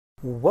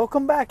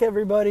Welcome back,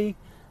 everybody.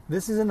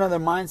 This is another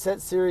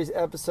Mindset Series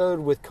episode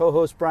with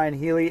co-host Brian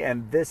Healy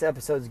and this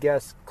episode's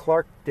guest,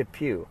 Clark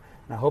Depew.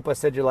 And I hope I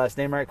said your last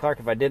name right,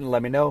 Clark. If I didn't,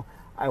 let me know.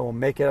 I will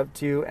make it up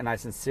to you, and I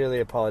sincerely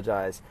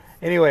apologize.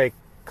 Anyway,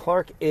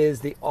 Clark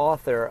is the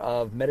author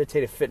of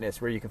Meditative Fitness,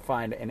 where you can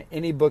find in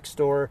any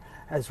bookstore,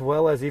 as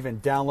well as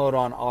even download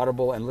on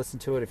Audible and listen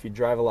to it if you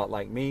drive a lot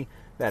like me.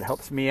 That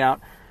helps me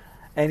out.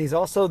 And he's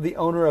also the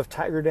owner of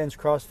Tiger Den's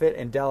CrossFit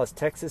in Dallas,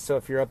 Texas. So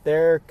if you're up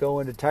there, go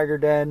into Tiger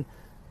Den,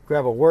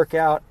 grab a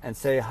workout, and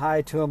say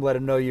hi to him. Let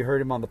him know you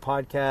heard him on the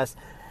podcast.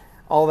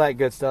 All that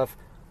good stuff.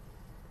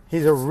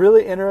 He's a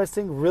really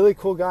interesting, really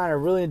cool guy, and I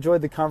really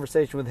enjoyed the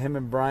conversation with him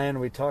and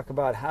Brian. We talk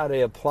about how to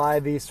apply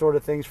these sort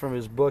of things from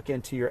his book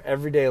into your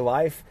everyday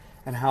life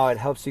and how it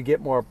helps you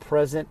get more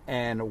present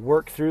and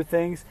work through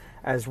things,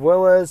 as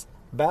well as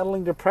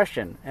battling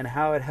depression and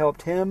how it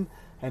helped him.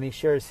 And he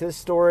shares his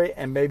story,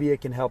 and maybe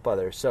it can help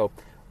others. So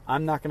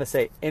I'm not going to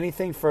say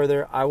anything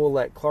further. I will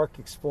let Clark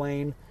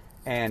explain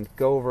and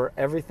go over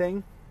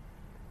everything.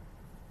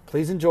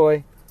 Please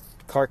enjoy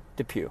Clark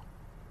Depew.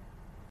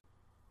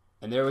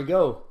 And there we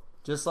go.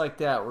 Just like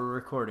that, we're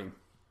recording.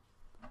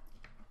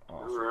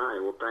 Awesome. All right.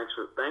 Well, thanks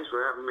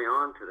for having me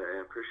on today.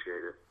 I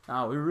appreciate it.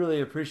 Oh, we really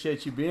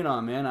appreciate you being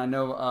on, man. I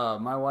know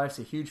my wife's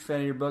a huge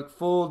fan of your book.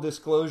 Full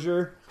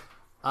disclosure,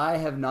 I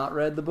have not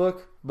read the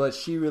book, but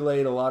she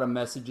relayed a lot of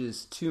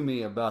messages to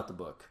me about the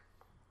book.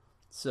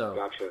 So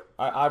Gotcha.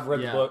 I've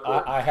read the book.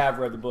 Cool. I have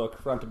read the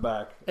book front to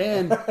back,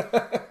 and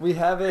we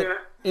have it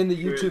in the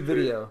YouTube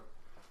video.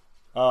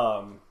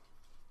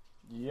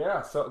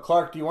 Yeah. So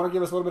Clark, do you want to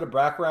give us a little bit of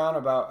background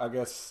about? I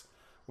guess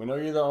we know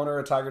you're the owner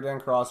of Tiger Den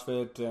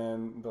CrossFit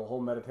and the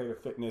whole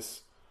meditative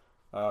fitness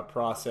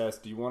process.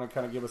 Do you want to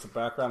kind of give us a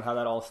background how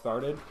that all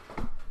started?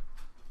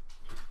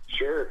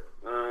 Sure.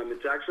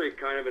 It's actually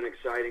kind of an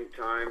exciting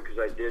time because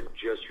I did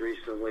just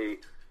recently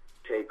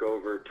take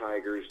over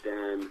Tiger's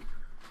Den.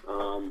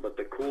 But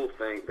the coolest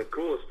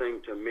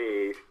thing to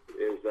me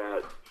is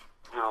that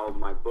how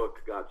my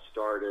book got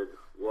started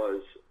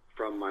was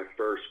from my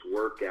first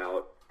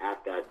workout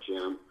at that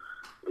gym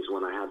is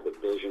when I had the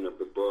vision of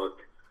the book.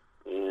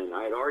 And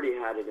I had already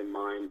had it in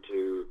mind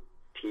to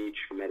teach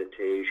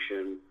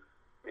meditation,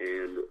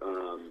 and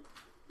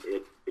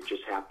it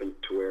just happened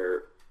to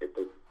where it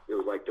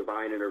was like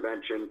divine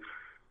intervention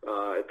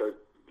at the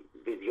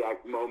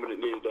exact moment it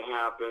needed to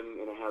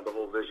happen, and I had the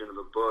whole vision of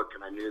the book,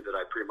 and I knew that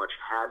I pretty much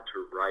had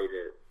to write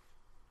it.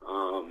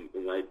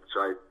 So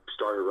I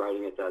started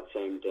writing it that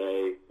same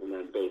day, and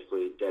then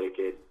basically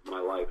dedicated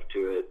my life to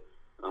it,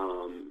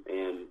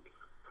 and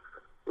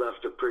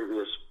left a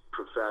previous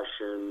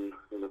profession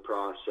in the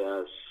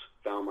process,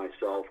 found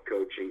myself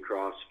coaching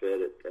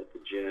CrossFit at the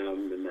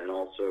gym, and then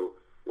also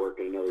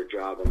working another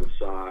job on the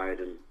side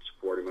and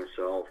supporting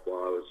myself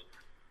while I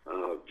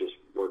was just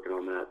working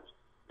on that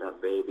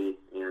baby,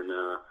 and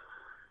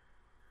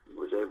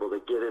was able to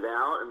get it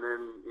out, and then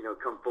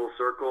come full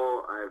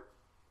circle, I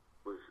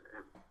was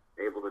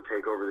able to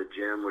take over the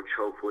gym, which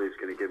hopefully is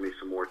going to give me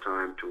some more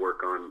time to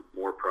work on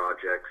more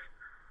projects.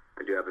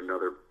 I do have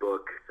another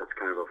book that's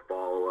kind of a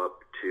follow-up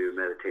to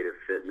Meditative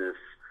Fitness,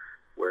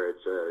 where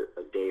it's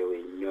a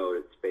daily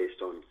note. It's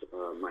based on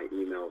my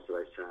emails that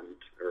I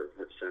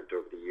have sent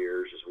over the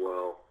years as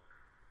well.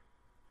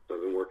 So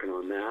I've been working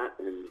on that,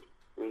 and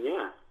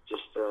yeah,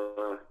 just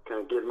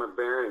kind of getting my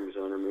bearings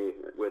under me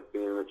with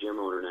being a gym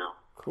owner now.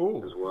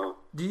 Cool. As well.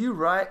 Do you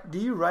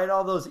write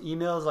all those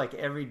emails like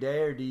every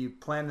day, or do you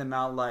plan them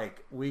out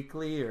like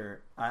weekly?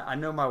 Or I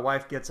know my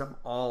wife gets them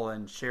all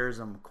and shares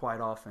them quite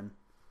often.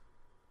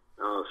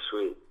 Oh,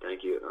 sweet.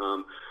 Thank you.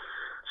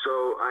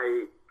 So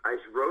I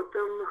wrote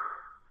them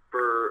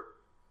for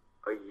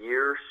a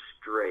year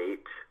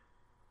straight,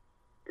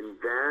 and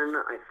then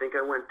I think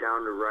I went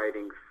down to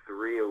writing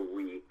 3 a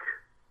week.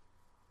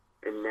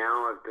 And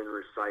now I've been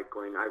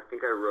recycling. I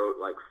think I wrote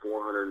like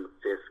 450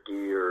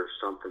 or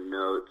something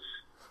notes,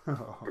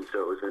 and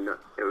so it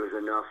was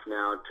enough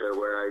now to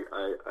where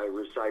I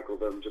recycle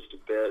them just a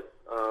bit.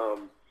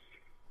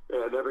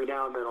 And every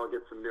now and then I'll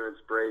get some new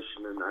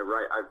inspiration, and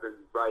I've been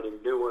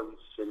writing new ones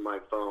in my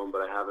phone,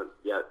 but I haven't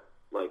yet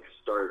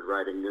started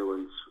writing new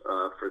ones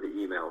for the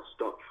emails.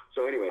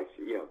 So anyways,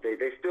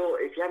 they still,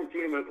 if you haven't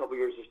seen them in a couple of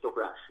years, they're still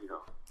fresh,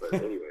 But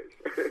anyways.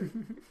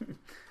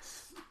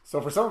 So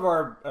for some of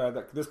our,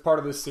 this part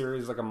of this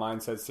series is like a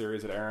mindset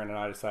series that Aaron and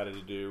I decided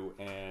to do,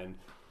 and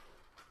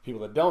people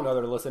that don't know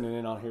that are listening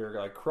in on here,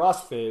 like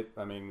CrossFit,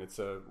 I mean, it's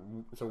a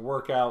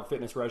workout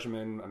fitness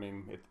regimen. I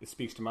mean, it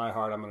speaks to my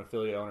heart. I'm an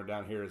affiliate owner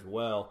down here as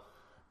well.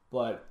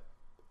 But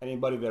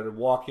anybody that would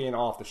walk in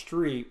off the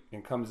street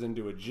and comes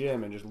into a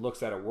gym and just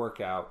looks at a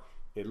workout,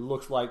 it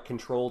looks like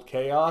controlled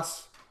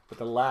chaos. But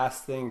the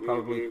last thing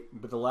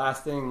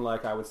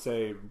like I would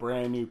say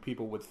brand new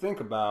people would think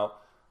about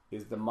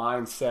is the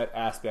mindset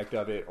aspect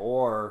of it,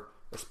 or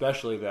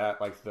especially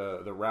that like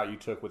the route you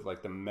took with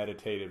like the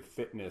meditative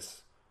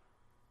fitness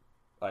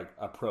like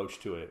approach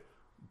to it.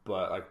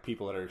 But like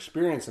people that are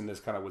experiencing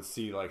this kind of would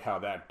see like how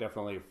that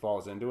definitely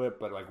falls into it.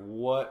 But like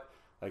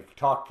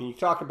can you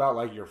talk about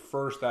like your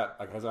first, that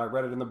like as I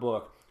read it in the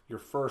book, your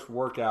first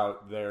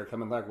workout there,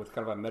 coming like with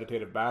kind of a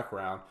meditative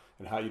background,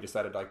 and how you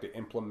decided like to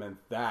implement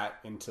that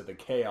into the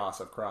chaos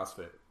of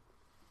CrossFit.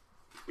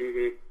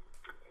 Mm-hmm.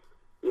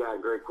 Yeah,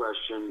 great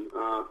question.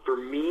 For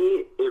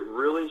me, it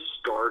really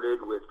started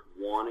with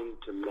wanting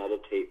to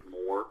meditate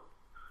more,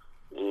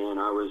 and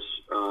I was,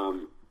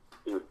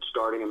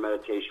 starting a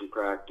meditation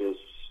practice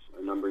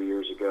a number of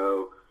years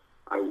ago.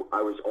 I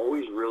was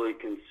always really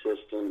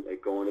consistent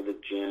at going to the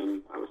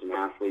gym. I was an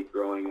athlete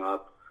growing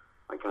up.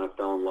 I kind of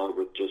fell in love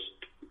with just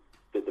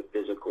the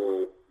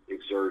physical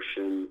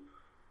exertion.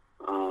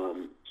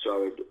 So I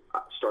would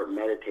start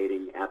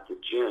meditating at the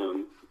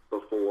gym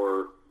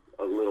before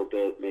a little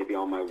bit, maybe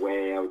on my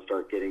way, I would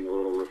start getting a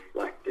little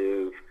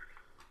reflective.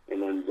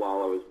 And then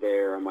while I was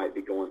there, I might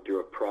be going through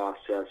a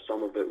process.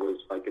 Some of it was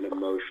like an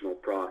emotional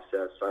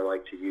process. I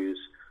like to use,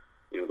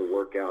 the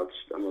workouts.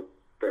 I'm a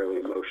fairly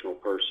emotional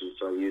person,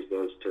 so I use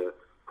those to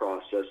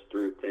process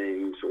through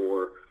things.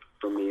 Or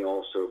for me,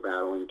 also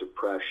battling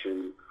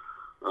depression.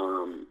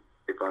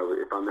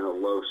 If I'm in a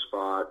low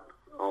spot,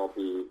 I'll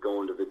be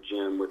going to the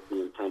gym with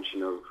the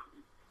intention of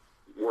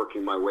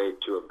working my way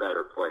to a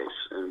better place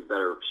and a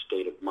better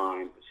state of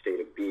mind, state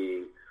of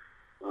being.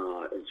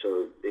 And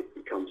so it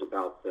becomes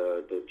about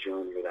the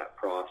journey of that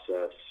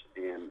process.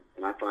 And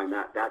I find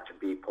that to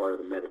be part of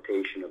the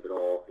meditation of it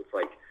all. It's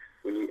like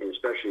when you, and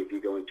especially if you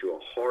go into a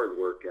hard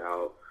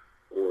workout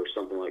or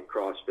something like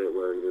CrossFit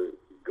where you're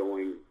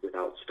going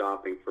without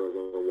stopping for a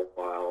little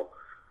while,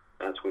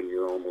 that's when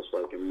you're almost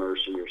like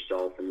immersing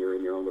yourself and you're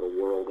in your own little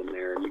world in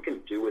there, and you can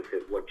do with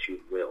it what you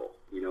will.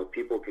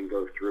 People can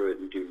go through it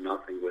and do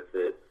nothing with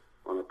it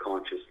on a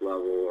conscious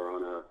level or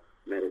on a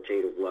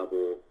meditative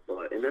level.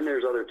 And then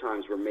there's other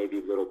times where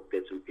maybe little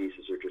bits and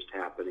pieces are just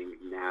happening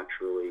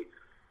naturally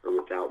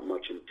or without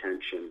much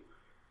intention.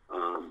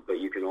 But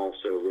you can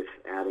also, with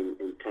adding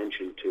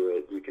intention to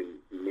it, you can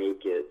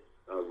make it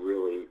a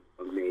really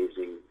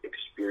amazing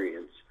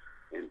experience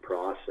and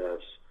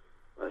process,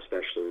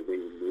 especially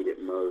when you need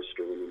it most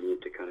or when you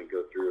need to kind of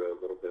go through a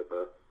little bit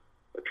of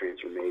a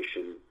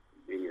transformation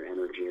in your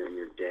energy or in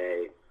your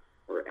day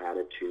or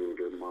attitude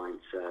or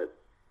mindset.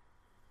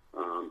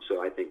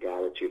 So I think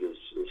attitude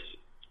is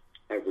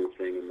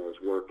everything in those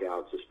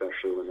workouts,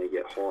 especially when they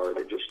get hard.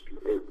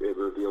 It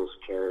reveals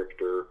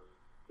character,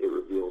 it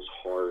reveals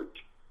heart,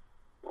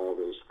 all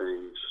those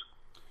things.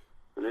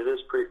 And it is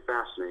pretty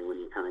fascinating when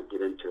you kind of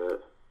get into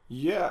it.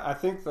 Yeah, I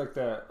think like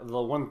the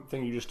one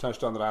thing you just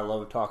touched on that I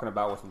love talking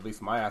about with at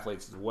least my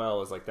athletes as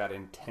well is like that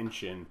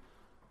intention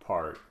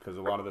part, because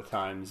a lot of the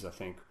times I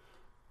think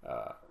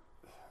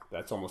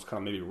that's almost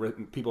kind of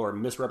maybe people are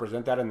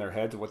misrepresent that in their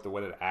heads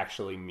what it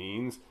actually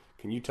means.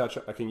 Can you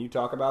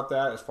talk about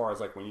that as far as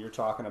like when you're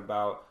talking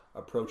about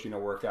approaching a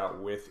workout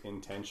with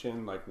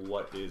intention, like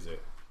what is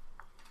it?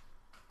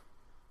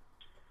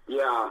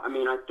 Yeah, I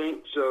mean, I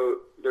think so.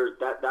 There's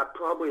that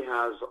probably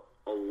has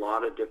a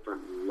lot of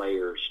different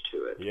layers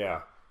to it.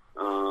 Yeah.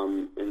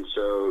 And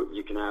so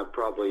you can have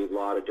probably a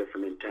lot of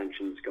different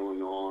intentions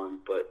going on,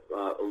 but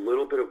a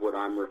little bit of what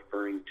I'm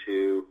referring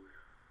to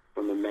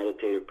from the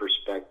meditative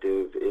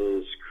perspective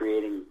is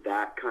creating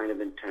that kind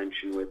of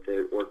intention with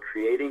it, or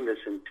creating this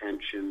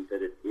intention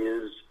that it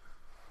is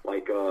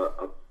like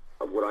a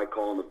what I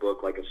call in the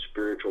book like a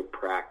spiritual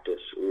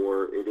practice,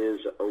 or it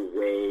is a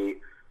way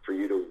for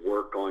you to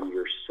work on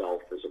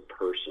yourself as a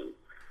person.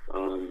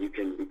 You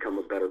can become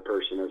a better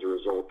person as a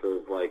result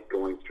of like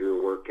going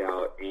through a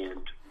workout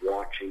and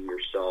watching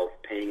yourself,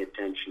 paying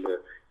attention to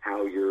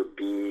how you're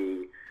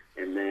being,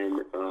 and then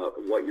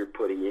what you're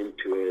putting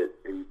into it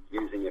and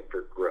using it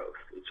for growth.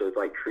 And so it's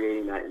like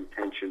creating that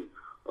intention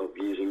of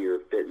using your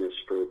fitness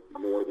for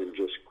more than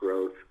just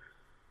growth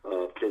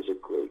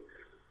physically.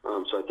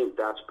 So I think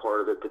that's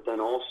part of it. But then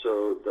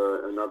also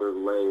another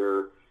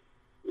layer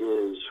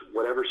is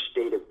whatever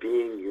state of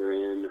being you're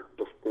in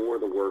before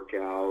the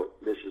workout.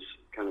 This is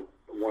kind of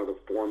one of the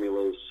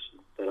formulas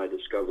that I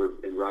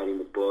discovered in writing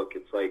the book.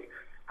 It's like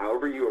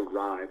however you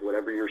arrive,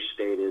 whatever your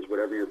state is,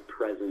 whatever your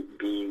present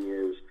being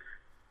is,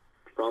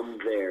 from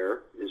there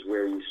is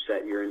where you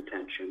set your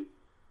intention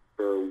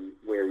for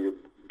where you're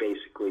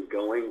basically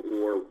going,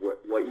 or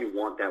what you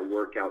want that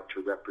workout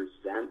to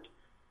represent.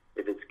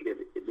 If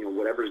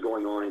whatever's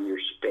going on in your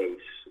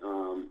space,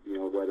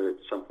 whether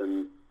it's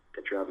something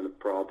that you're having a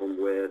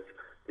problem with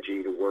that you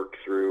need to work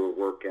through or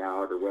work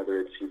out, or whether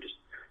it's you just,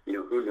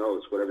 who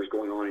knows, whatever's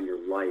going on in your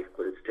life,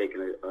 but it's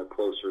taking a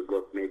closer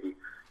look, maybe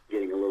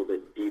getting a little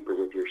bit deeper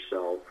with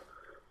yourself,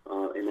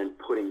 and then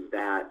putting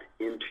that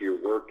into your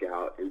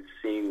workout and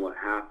seeing what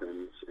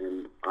happens.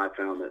 And I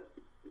found that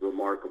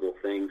remarkable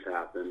things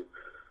happen,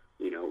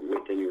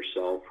 within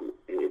yourself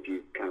if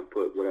you kind of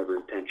put whatever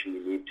intention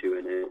you need to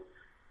in it,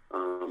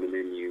 and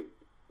then you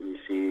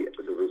see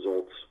the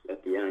results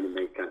at the end, and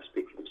they kind of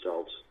speak for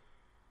themselves.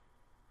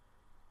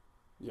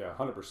 Yeah,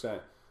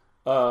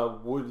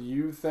 100%. Would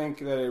you think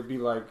that it would be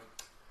like,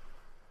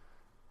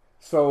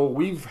 so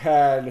we've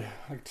had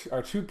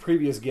our two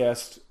previous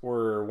guests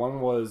were, one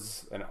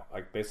was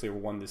basically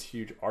won this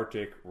huge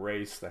Arctic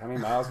race. How many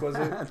miles was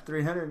it?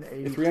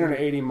 380.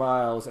 380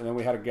 miles. And then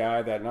we had a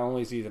guy that not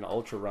only is he an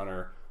ultra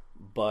runner,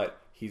 but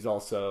he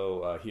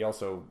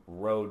also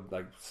rode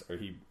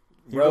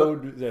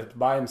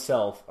by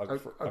himself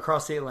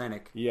across the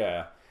Atlantic.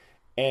 Yeah,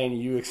 and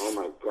oh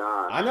my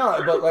god, I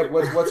know, but like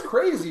what's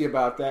crazy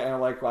about that,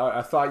 and like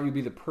I thought you'd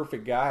be the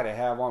perfect guy to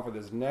have on for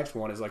this next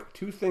one, is like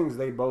two things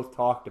they both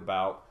talked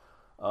about.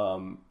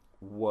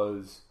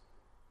 Was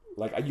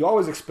like, you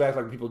always expect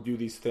like people do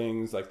these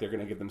things like they're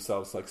gonna give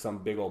themselves like some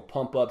big old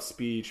pump up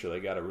speech, or they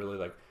got to really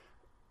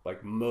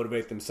like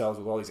motivate themselves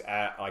with all these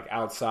like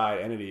outside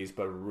entities,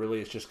 but really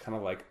it's just kind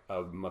of like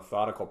a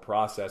methodical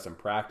process and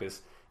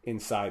practice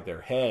inside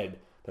their head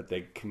that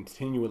they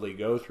continually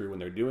go through when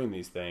they're doing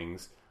these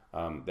things,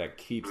 that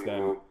keeps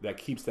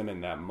them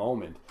in that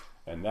moment.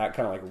 And that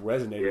kind of like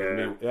resonated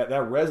with me. That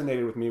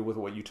resonated with me with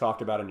what you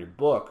talked about in your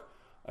book.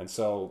 And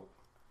so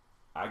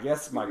I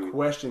guess my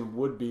question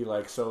would be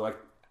like, so like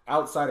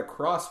outside of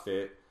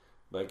CrossFit,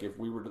 like if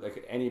we were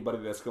like anybody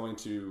that's going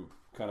to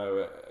kind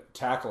of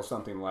tackle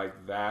something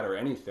like that or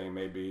anything,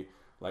 maybe,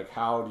 like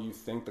how do you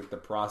think that the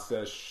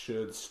process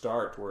should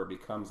start where it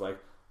becomes like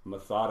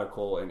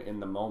methodical and in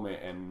the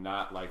moment, and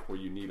not like where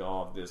you need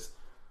all of this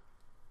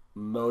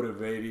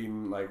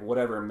motivating, like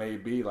whatever it may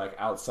be, like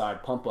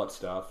outside pump up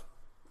stuff,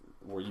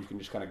 where you can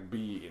just kind of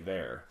be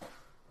there?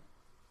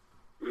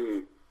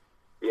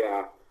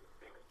 Yeah,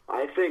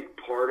 I think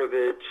part of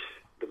it,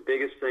 the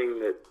biggest thing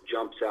that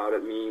jumps out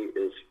at me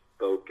is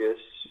focus,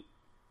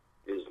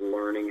 is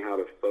learning how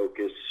to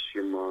focus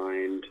your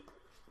mind,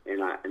 and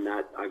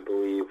that I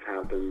believe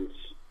happens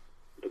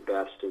the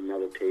best in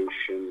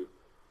meditation.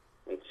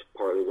 It's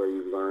partly where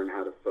you learn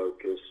how to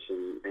focus,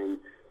 and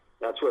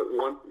that's what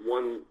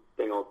one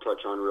thing I'll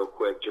touch on real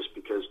quick, just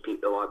because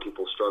a lot of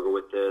people struggle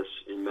with this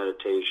in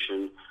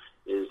meditation,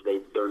 is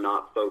they're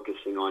not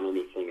focusing on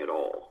anything at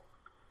all.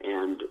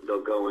 And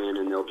they'll go in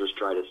and they'll just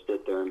try to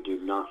sit there and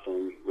do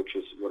nothing, which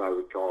is what I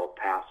would call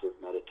passive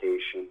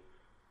meditation.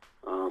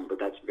 But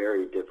that's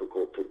very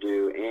difficult to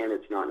do, and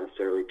it's not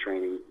necessarily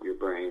training your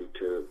brain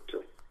to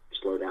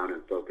slow down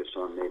and focus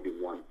on maybe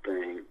one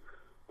thing.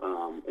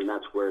 And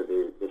that's where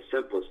the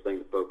simplest thing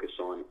to focus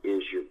on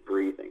is your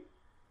breathing.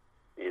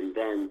 And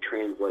then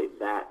translate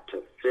that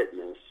to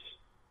fitness,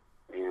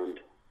 and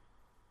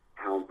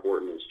how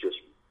important is just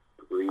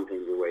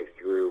breathing your way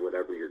through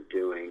whatever you're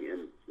doing.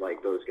 And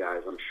like those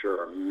guys, I'm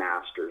sure, are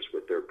masters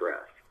with their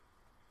breath,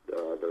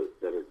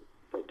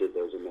 that did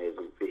those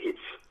amazing feats.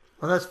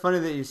 Well, that's funny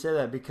that you say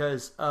that,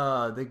 because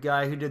the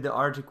guy who did the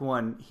Arctic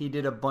one, he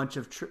did a bunch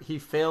of he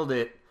failed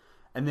it,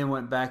 and then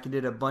went back and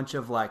did a bunch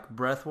of like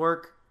breath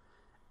work,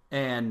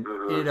 and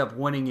ended up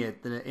winning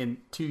it in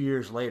 2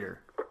 years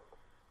later.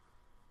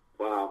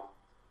 Wow.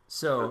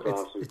 So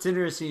that's awesome. It's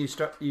interesting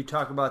you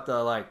talk about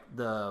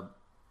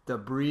the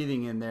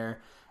breathing in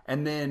there,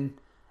 and then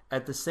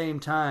at the same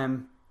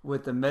time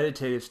with the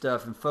meditative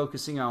stuff and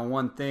focusing on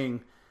one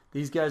thing,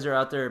 these guys are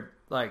out there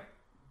like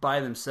by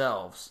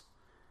themselves.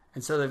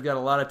 And so they've got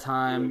a lot of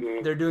time.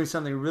 Mm-hmm. They're doing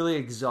something really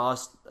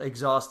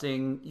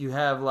exhausting. You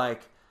have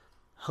like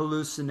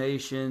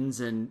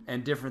hallucinations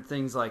and different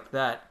things like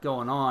that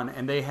going on,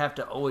 and they have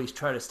to always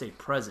try to stay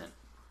present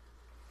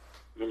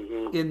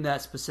in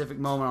that specific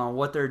moment on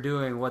what they're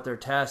doing, what their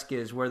task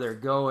is, where they're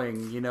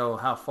going,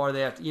 how far they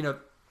have to,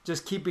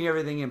 just keeping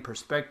everything in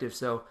perspective.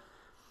 So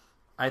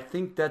I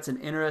think that's an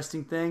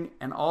interesting thing.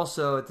 And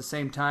also at the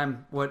same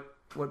time, what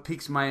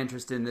piques my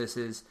interest in this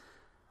is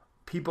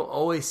people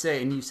always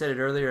say, and you said it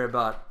earlier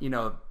about,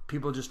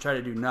 people just try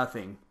to do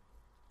nothing.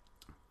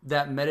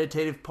 That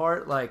meditative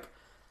part, like,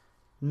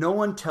 no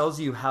one tells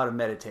you how to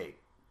meditate.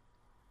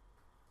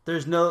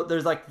 There's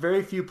like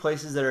very few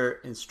places that are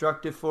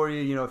instructive for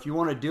you. If you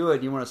want to do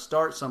it, you want to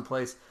start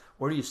someplace,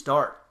 where do you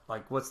start?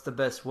 Like, what's the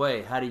best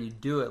way? How do you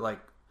do it? Like,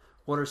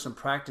 what are some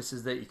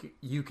practices that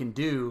you can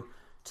do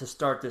to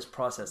start this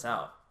process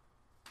out?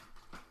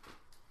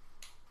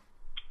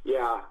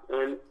 Yeah,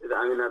 and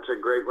I mean, that's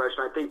a great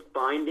question. I think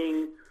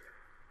finding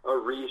a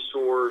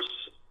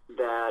resource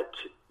that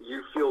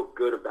you feel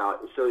good about.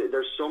 So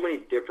there's so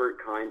many different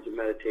kinds of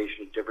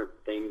meditation, different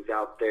things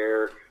out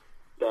there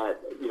that,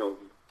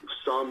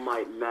 some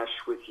might mesh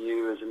with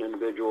you as an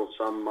individual,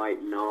 some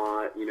might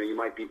not. You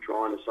might be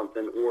drawn to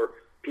something, or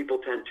people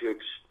tend to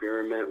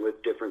experiment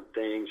with different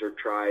things, or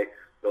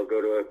they'll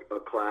go to a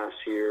class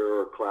here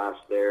or a class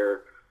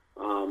there,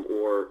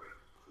 or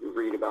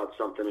read about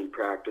something and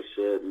practice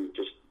it and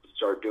just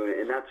start doing it.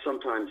 And that's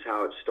sometimes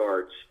how it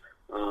starts.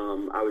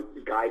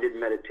 Guided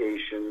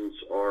meditations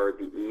are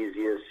the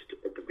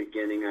easiest at the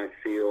beginning, I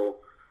feel.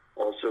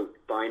 Also,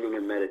 finding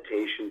a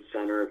meditation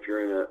center, if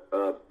you're in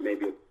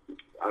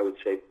I would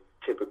say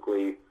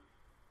typically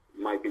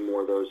might be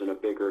more of those in a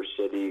bigger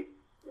city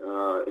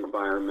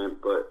environment,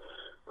 but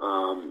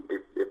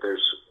if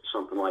there's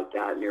something like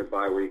that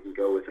nearby where you can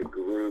go with a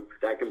group,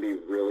 that can be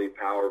really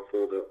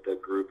powerful, the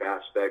group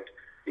aspect,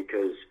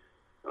 because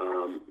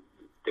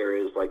there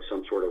is like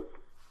some sort of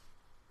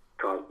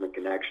cosmic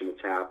connection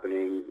that's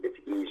happening. It's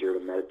easier to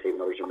meditate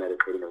when others are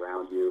meditating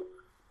around you,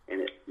 and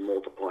it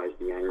multiplies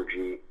the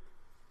energy.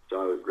 So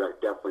I would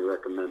definitely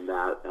recommend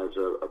that as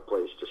a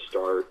place to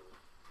start.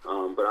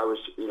 But I was,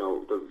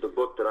 the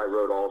book that I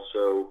wrote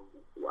also,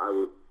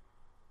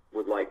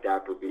 would like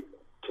that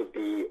to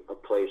be a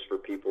place for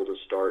people to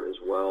start as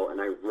well.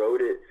 And I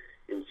wrote it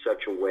in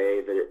such a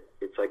way that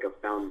it's like a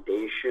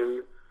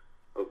foundation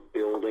of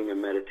building a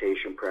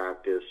meditation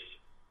practice.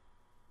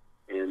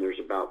 And there's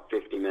about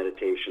 50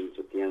 meditations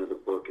at the end of the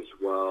book as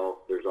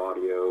well. There's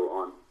audio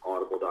on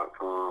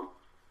audible.com.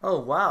 Oh,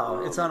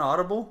 wow. It's on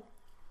Audible?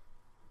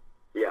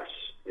 Yes,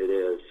 it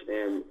is.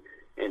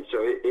 And so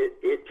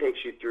it takes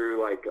you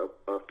through like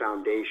a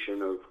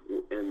foundation of,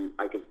 and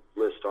I could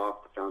list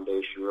off the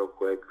foundation real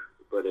quick,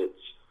 but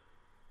it's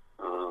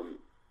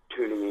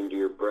tuning into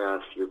your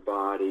breath, your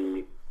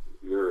body,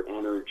 your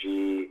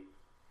energy,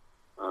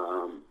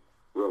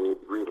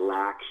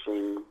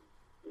 relaxing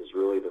is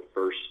really the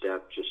first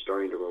step, just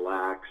starting to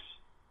relax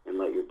and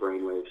let your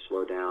brainwaves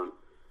slow down.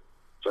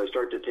 So I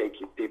start to take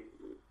you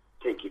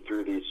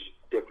through these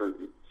different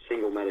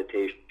single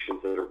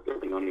meditations that are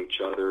building on each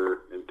other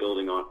and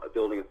building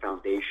a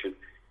foundation.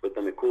 But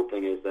then the cool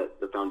thing is that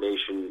the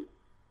foundation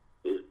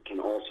can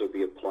also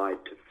be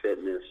applied to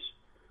fitness,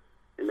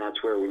 and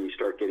that's where when you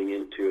start getting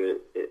into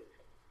it,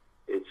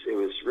 it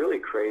was really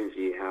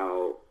crazy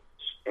how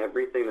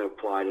everything that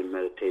applied in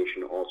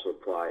meditation also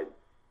applied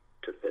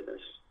to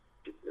fitness,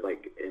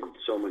 like in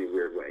so many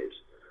weird ways.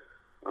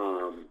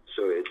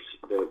 So it's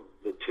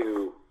the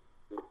two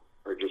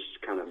are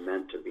just kind of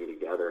meant to be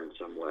together in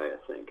some way, I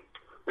think.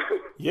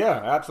 Yeah,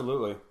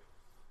 absolutely.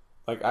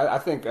 Like I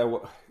think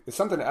it's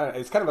something.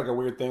 It's kind of like a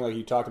weird thing, like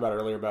you talked about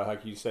earlier about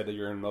like you said that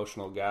you're an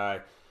emotional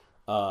guy.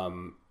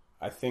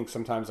 I think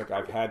sometimes like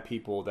I've had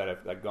people that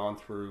have like gone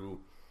through.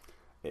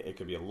 It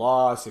could be a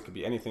loss. It could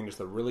be anything. Just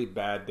a really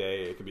bad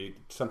day. It could be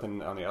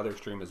something on the other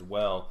extreme as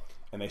well.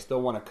 And they still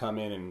want to come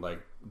in and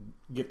like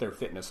get their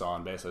fitness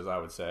on, basically, as I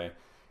would say.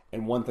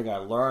 And one thing I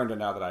learned, and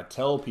now that I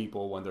tell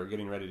people when they're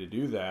getting ready to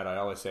do that, I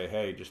always say,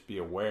 hey, just be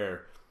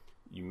aware.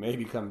 You may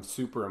become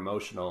super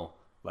emotional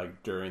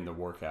like during the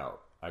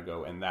workout. I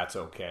go, and that's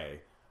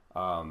okay.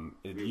 Do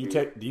you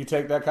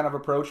take that kind of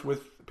approach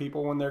with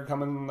people when they're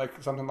coming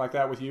like something like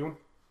that with you?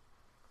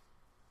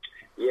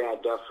 Yeah,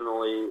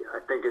 definitely. I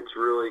think it's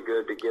really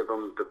good to give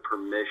them the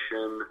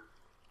permission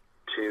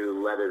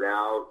to let it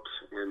out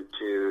and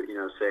to,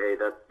 say, hey,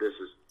 that this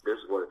is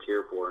what it's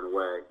here for in a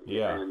way.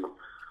 Yeah. And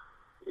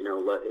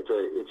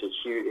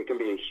it can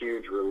be a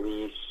huge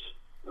release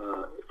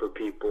for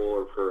people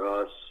or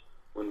for us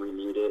when we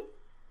need it.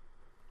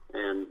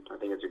 And I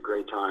think it's a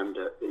great time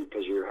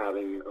because you're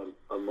having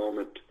a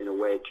moment in a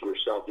way to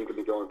yourself. You could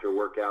be going through a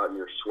workout and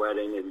you're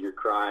sweating and you're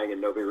crying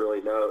and nobody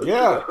really knows.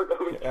 Yeah,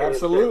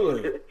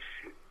 absolutely.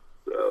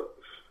 So,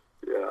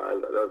 yeah,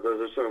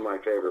 those are some of my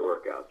favorite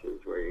workouts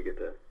is where you get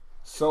to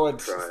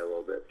try a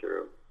little bit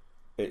through.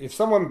 If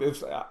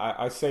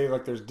I say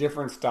like there's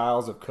different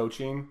styles of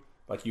coaching,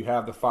 like you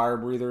have the fire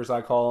breathers,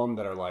 I call them,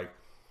 that are like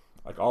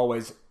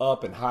always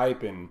up and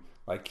hype and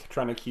like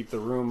trying to keep the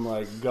room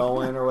like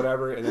going or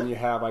whatever. And then you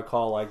have, I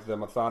call like the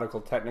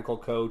methodical technical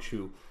coach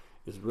who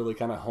is really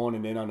kind of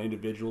honing in on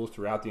individuals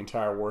throughout the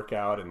entire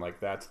workout. And like,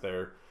 that's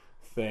their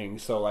thing.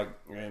 So like,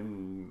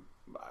 and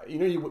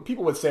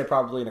people would say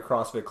probably in a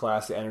CrossFit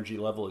class, the energy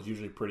level is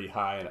usually pretty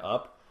high and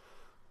up.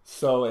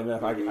 So, and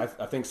if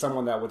I think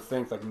someone that would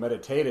think like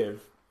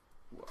meditative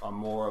are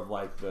more of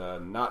like the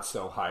not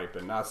so hype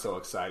and not so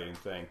exciting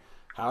thing.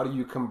 How do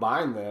you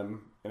combine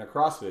them in a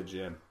CrossFit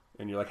gym?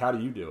 And you're like, how do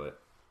you do it?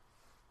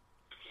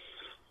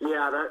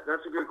 Yeah,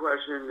 that's a good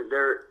question.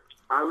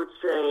 I would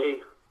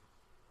say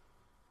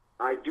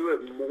I do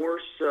it more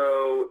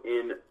so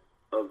in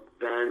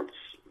events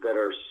that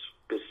are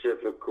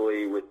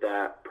specifically with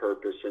that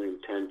purpose and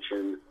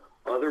intention.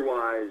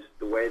 Otherwise,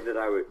 the way that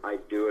I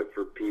do it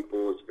for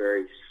people is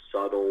very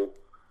subtle,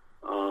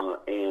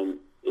 and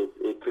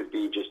it could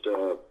be just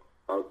a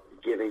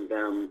giving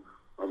them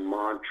a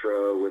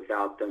mantra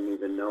without them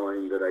even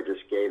knowing that I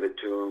just gave it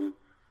to them,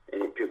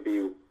 and it could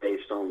be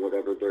based on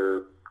whatever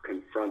they're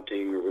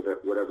confronting or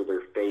whatever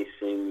they're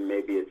facing.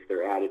 Maybe it's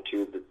their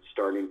attitude that's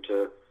starting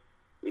to,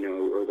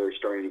 or they're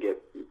starting to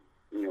get,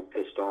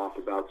 pissed off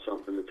about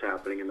something that's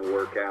happening in the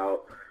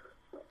workout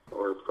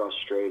or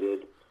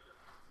frustrated.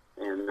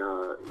 And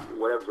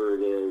whatever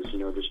it is,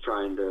 just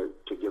trying to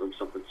give them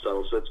something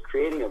subtle. So it's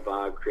creating a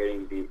vibe,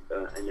 creating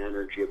an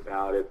energy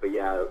about it. But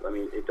yeah, I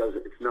mean,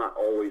 it's not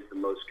always the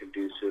most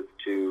conducive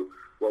to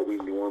what we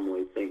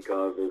normally think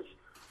of as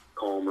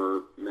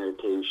calmer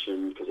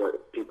meditation, because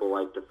people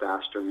like the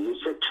faster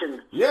music.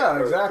 And yeah,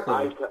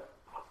 exactly.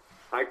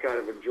 I kind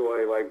of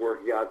enjoy like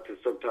working out to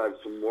sometimes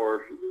some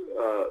more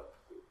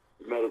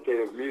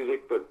meditative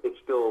music, but it's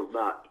still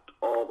not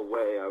all the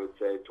way, I would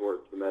say,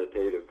 towards the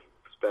meditative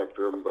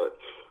spectrum, but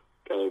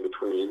kind of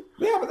between.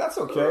 Yeah, but that's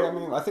okay. I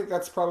mean, I think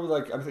that's probably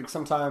like, I think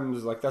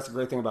sometimes like that's a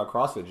great thing about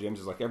CrossFit gyms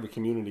is like every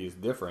community is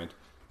different,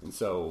 and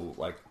so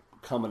like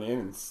coming in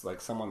and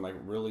like someone like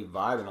really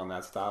vibing on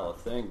that style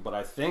of thing. But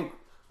I think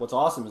what's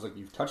awesome is like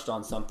you've touched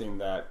on something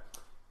that,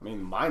 I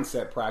mean,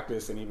 mindset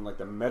practice and even like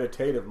the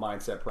meditative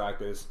mindset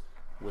practice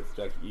with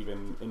like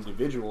even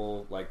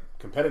individual like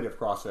competitive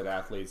CrossFit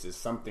athletes is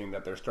something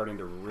that they're starting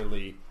to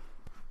really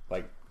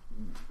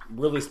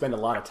spend a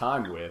lot of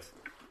time with.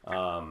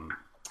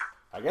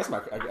 I guess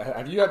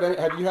have you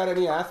had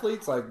any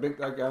athletes like big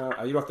like you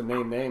don't have to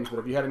name names, but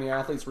have you had any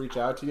athletes reach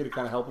out to you to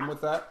kind of help them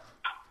with that?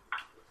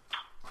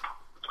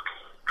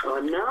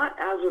 Not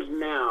as of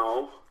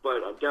now,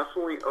 but I'm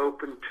definitely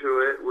open to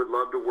it. Would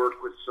love to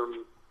work with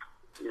some,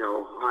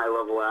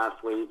 high-level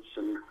athletes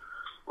and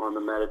on the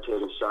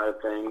meditative side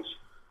of things.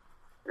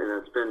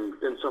 And it's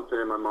been something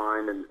in my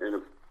mind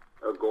and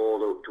a goal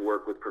to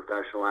work with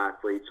professional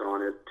athletes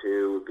on it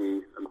too would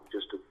be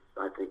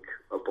I think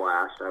a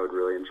blast. I would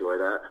really enjoy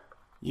that.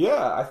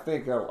 Yeah, I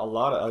think a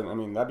lot of,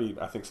 that'd be,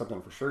 I think,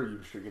 something for sure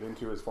you should get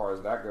into as far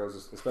as that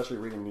goes, especially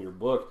reading your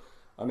book.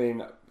 I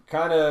mean,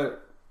 kind of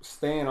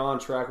staying on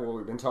track with what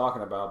we've been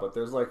talking about, but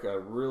there's like a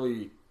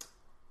really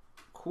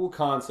cool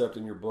concept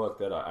in your book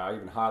that I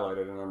even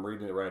highlighted, and I'm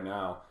reading it right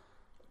now,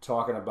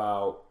 talking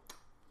about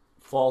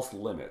false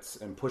limits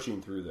and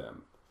pushing through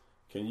them.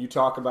 Can you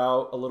talk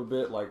about a little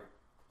bit, like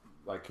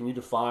can you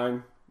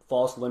define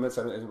false limits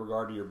in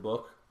regard to your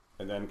book,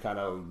 and then kind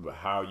of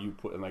how you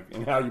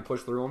how you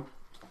push through them?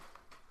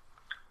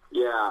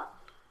 Yeah,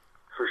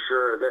 for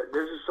sure.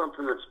 This is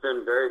something that's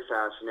been very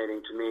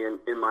fascinating to me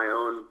in my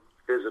own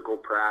physical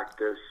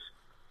practice.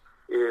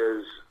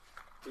 Is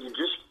you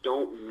just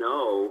don't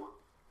know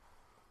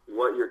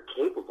what you're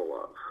capable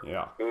of.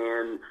 Yeah.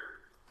 And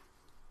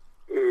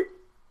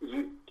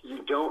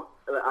you don't.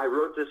 I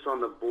wrote this on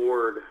the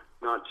board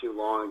not too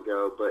long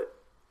ago, but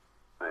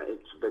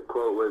the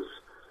quote was,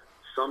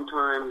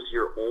 "Sometimes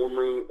you're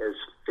only as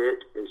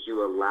fit as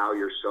you allow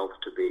yourself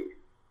to be."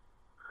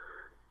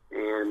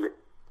 And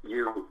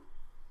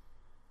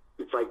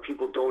it's like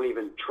people don't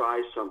even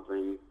try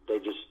something; they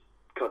just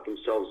cut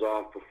themselves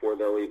off before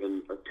they'll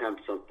even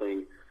attempt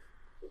something,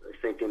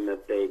 thinking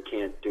that they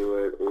can't do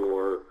it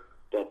or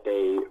that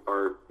they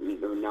are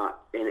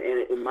not. And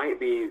it might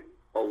be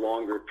a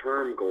longer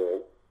term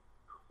goal,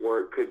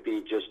 or it could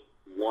be just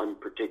one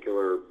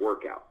particular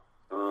workout.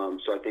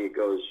 So I think it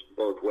goes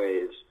both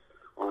ways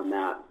on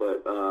that.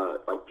 But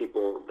like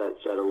people that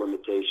set a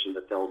limitation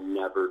that they'll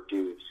never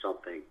do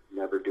something,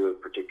 never do a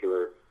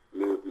particular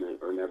movement,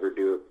 or never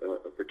do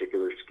a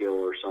particular skill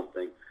or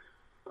something.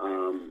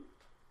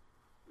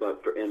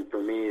 But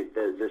for me,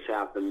 this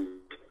happened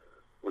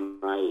when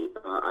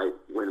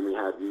when we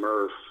had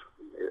Murph,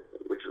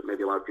 which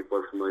maybe a lot of people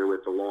are familiar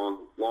with, the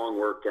long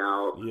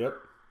workout. Yep.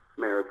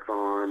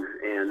 Marathon,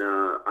 and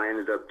I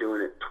ended up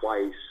doing it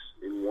twice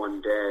in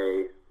one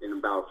day in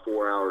about a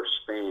 4-hour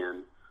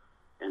span.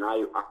 And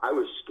I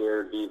was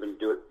scared to even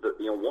do it,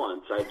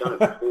 once. I had done it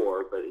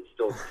before, but it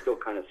still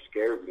kind of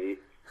scared me.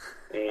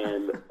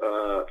 And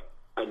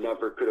I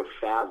never could have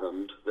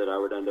fathomed that I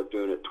would end up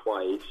doing it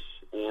twice.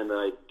 And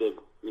I did,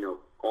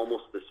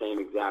 almost the same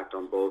exact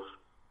on both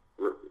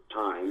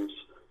times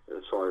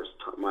as far as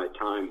my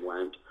time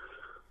went.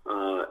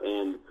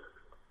 And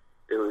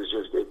it was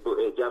just,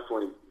 it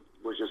definitely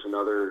was just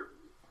another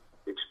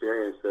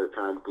experience that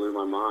kind of blew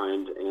my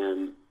mind,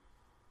 and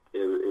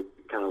it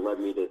kind of led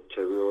me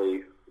to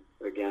really,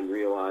 again,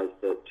 realize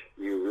that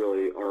you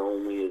really are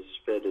only as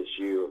fit as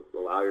you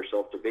allow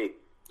yourself to be,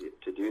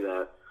 to do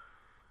that.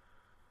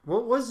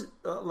 What was,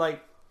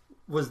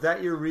 was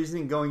that your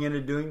reasoning going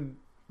into doing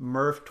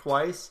Murph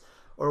twice?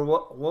 Or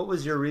what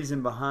was your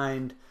reason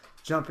behind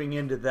jumping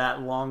into that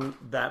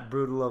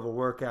brutal of a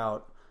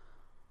workout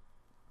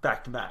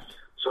back to back?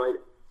 So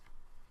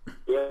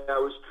it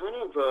was kind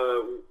of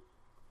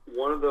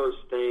one of those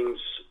things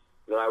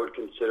that I would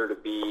consider to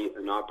be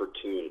an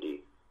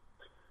opportunity.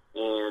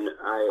 And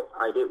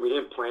we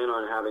didn't plan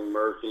on having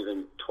Murph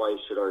even twice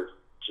at our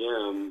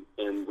gym,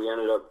 and we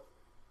ended up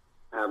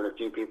having a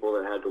few people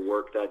that had to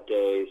work that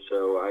day,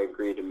 so I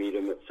agreed to meet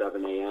him at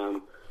 7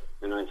 a.m.,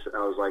 and I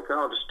was like,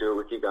 I'll just do it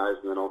with you guys,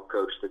 and then I'll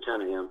coach the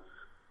 10 a.m.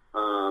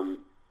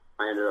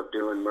 I ended up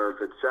doing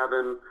Murph at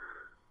 7.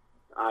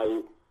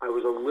 I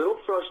was a little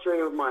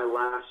frustrated with my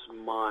last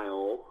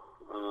mile.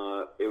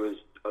 It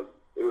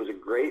was a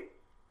great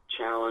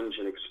challenge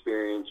and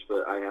experience,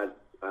 but I had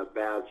a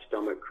bad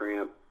stomach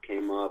cramp,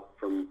 came up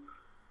from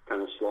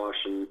kind of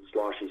sloshy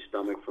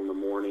stomach from the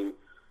morning.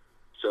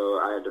 So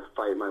I had to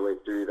fight my way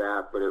through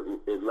that, but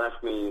it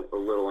left me a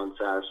little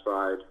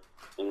unsatisfied.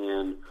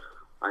 And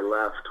I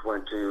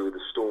went to the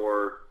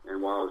store,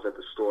 and while I was at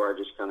the store, I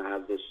just kind of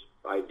had this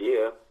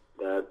idea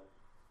that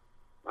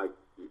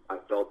I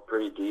felt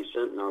pretty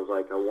decent, and I was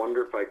like, I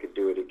wonder if I could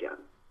do it again.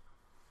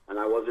 And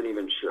I wasn't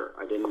even sure.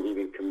 I didn't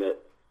even commit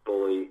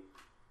fully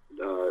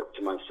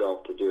to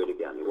myself to do it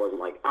again. It wasn't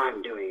like,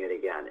 I'm doing it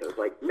again. It was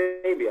like,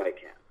 maybe I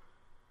can.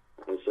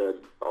 I said,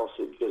 I'll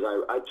see, because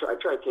I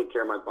try to take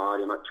care of my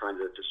body. I'm not trying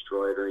to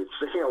destroy it or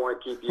anything. I want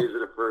to keep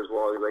using it for as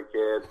long as I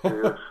can,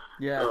 too.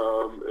 Yeah.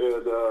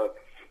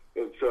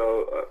 And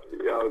so,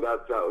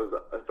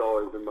 that's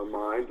always in my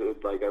mind.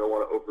 It's like, I don't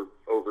want to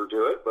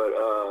overdo it, but,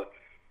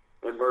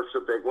 and Murph's a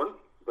big one.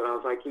 But I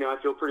was like,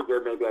 I feel pretty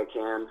good. Maybe I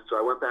can. So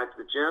I went back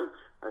to the gym.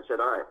 I said,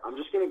 all right, I'm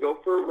just going to go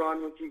for a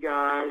run with you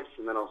guys,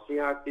 and then I'll see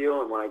how I feel.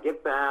 And when I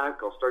get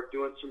back, I'll start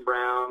doing some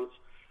rounds.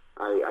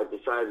 I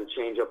decided to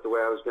change up the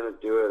way I was going to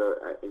do it.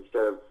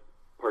 Instead of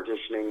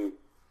partitioning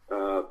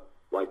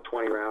like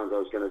 20 rounds. I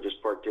was going to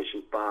just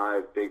partition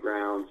 5 big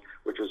rounds,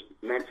 which was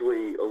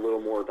mentally a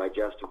little more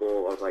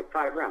digestible. I was like,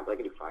 5 rounds, I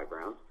can do 5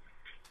 rounds.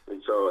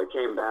 And so I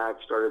came back,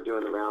 started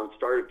doing the rounds,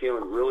 started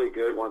feeling really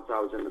good once I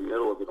was in the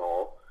middle of it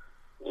all.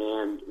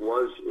 And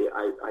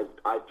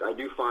I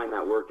do find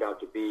that workout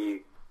to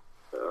be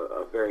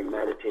a very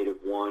meditative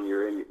one.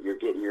 You're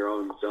getting your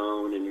own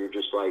zone, and you're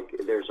just like,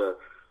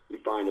 you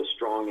find a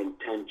strong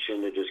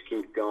intention to just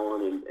keep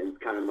going and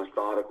kind of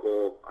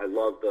methodical. I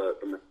love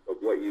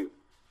what you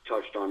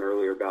touched on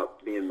earlier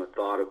about being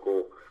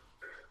methodical.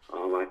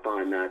 I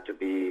find that to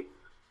be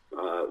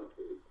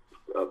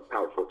a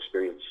powerful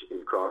experience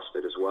in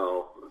CrossFit as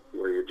well,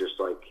 where you're just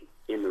like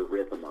in the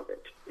rhythm of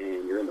it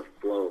and you're in the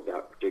flow of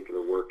that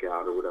particular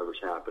workout or whatever's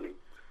happening.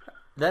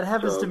 That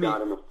happens to me.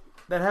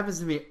 That happens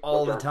to me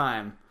all the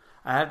time.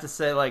 I have to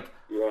say, like,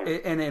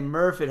 and in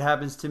Murph, it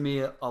happens to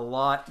me a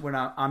lot when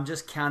I'm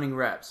just counting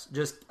reps.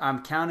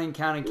 I'm counting.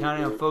 Mm-hmm.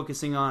 I'm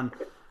focusing on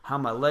how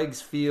my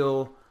legs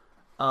feel,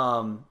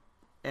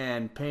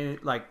 and pain,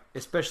 like,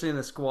 especially in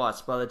the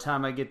squats. By the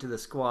time I get to the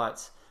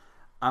squats,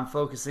 I'm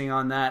focusing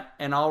on that,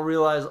 and I'll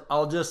realize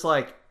I'll just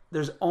like,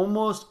 there's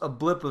almost a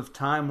blip of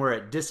time where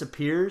it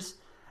disappears,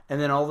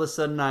 and then all of a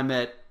sudden I'm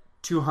at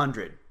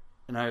 200,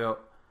 and I go,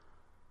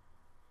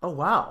 oh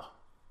wow,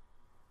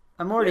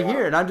 I'm already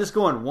here, and I'm just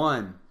going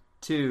 1,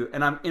 2,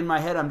 and I'm in my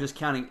head, I'm just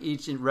counting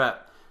each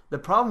rep. The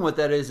problem with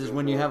that is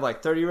when you have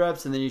like 30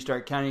 reps, and then you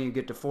start counting, you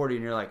get to 40,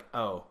 and you're like,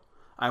 oh,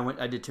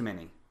 I did too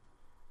many.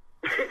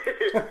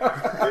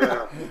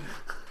 Yeah.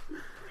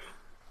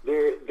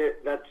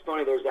 That's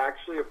funny. There's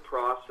actually a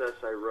process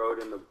I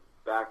wrote in the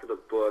back of the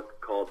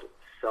book called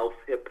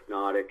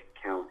self-hypnotic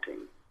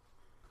counting.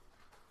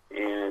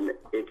 And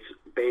it's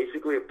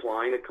basically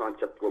applying the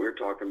concept, what we were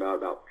talking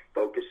about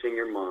focusing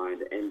your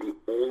mind, and the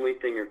only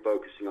thing you're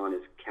focusing on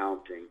is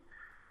counting.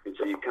 And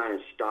so you kind of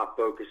stop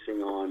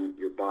focusing on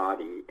your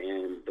body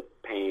and the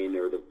pain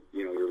or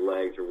your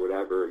legs or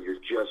whatever. You're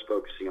just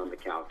focusing on the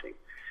counting.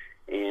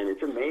 And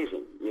it's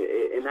amazing.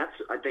 And that's,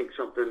 I think,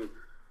 something,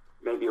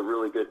 maybe a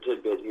really good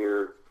tidbit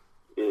here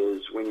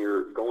is when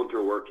you're going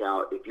through a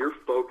workout, if you're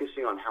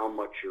focusing on how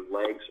much your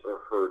legs are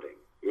hurting,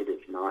 it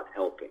is not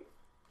helping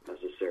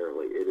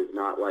necessarily. It is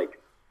not like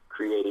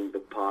creating the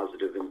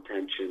positive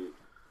intention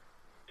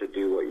to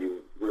do what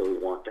you really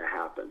want to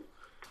happen,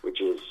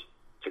 which is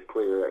to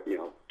clear,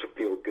 to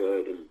feel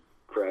good and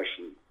fresh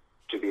and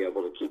to be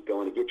able to keep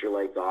going, to get your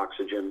legs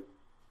oxygen,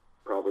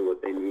 probably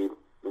what they need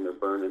when they're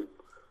burning,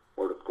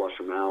 or to flush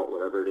them out,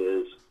 whatever it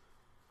is.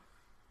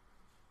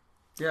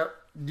 Yep.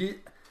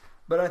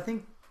 But I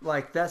think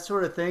like that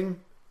sort of thing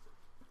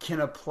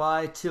can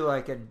apply to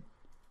like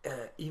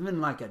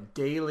even like a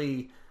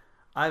daily.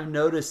 I've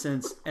noticed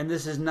and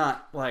this is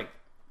not like,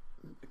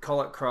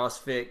 call it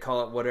CrossFit,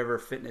 call it whatever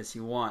fitness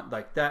you want.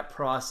 Like that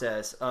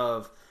process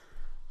of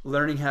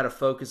learning how to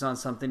focus on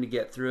something to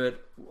get through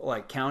it,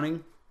 like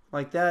counting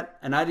like that.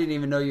 And I didn't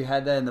even know you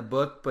had that in the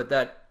book, but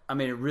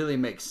it really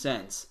makes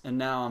sense. And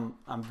now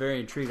I'm very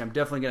intrigued. I'm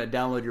definitely going to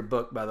download your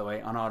book, by the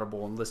way, on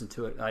Audible and listen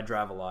to it. I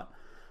drive a lot.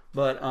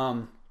 But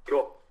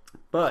cool.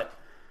 But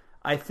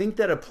I think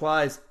that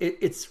applies.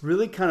 It's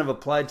really kind of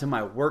applied to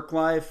my work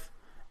life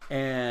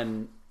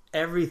and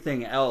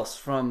everything else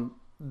from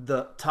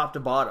the top to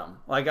bottom.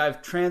 Like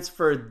I've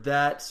transferred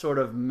that sort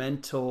of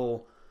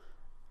mental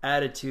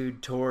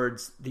attitude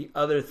towards the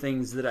other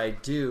things that I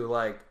do.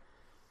 Like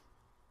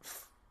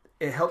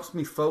it helps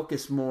me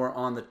focus more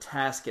on the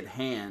task at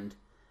hand.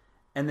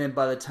 And then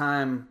by the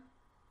time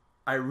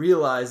I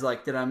realize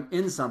like that I'm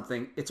in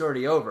something, it's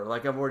already over.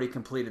 Like I've already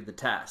completed the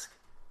task.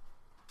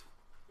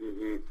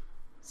 Mm-hmm.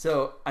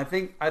 So I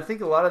think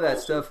a lot of that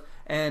stuff,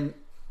 and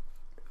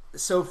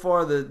so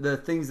far the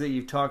things that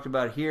you've talked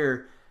about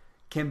here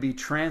can be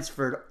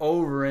transferred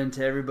over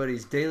into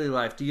everybody's daily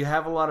life. Do you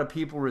have a lot of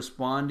people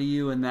respond to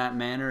you in that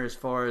manner as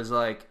far as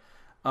like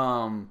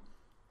coming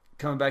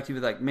back to you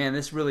with like, man,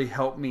 this really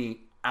helped me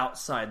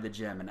outside the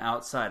gym and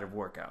outside of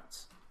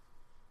workouts?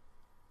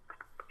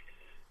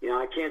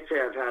 I can't say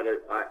I've had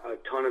a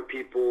ton of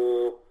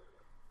people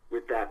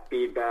with that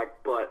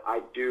feedback, but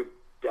I do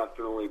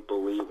definitely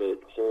believe it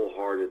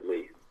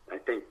wholeheartedly. I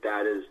think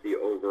that is the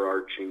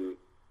overarching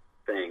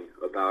thing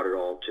about it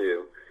all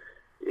too.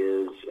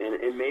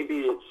 And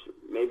maybe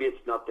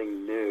it's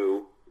nothing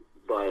new,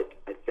 but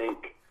I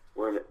think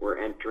we're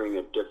entering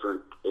a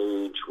different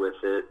age with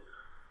it.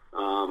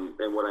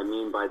 And what I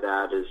mean by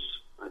that is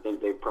I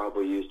think they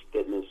probably used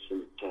fitness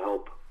to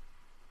help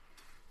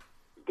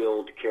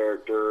build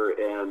character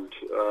and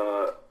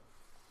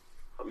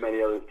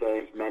many other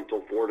things,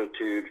 mental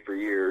fortitude for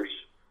years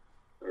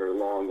or a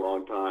long,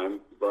 long time.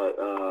 But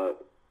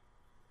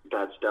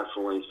that's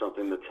definitely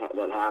something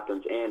that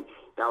happens. And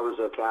that was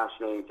a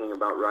fascinating thing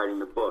about writing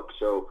the book.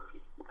 So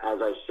as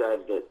I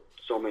said, that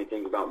so many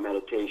things about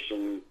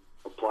meditation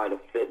apply to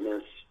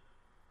fitness,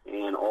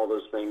 and all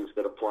those things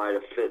that apply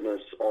to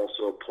fitness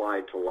also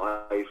apply to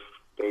life,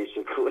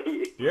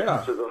 basically.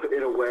 Yeah. So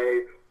in a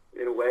way,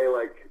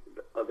 like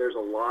there's a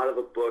lot of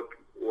the book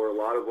or a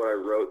lot of what I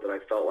wrote that I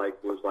felt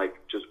like was like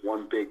just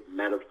one big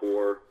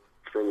metaphor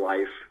for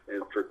life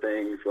and for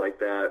things like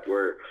that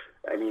where,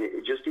 I mean,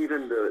 just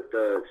even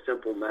the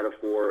simple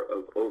metaphor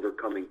of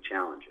overcoming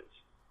challenges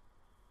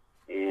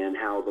and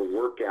how the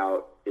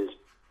workout is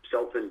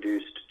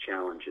self-induced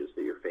challenges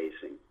that you're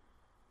facing,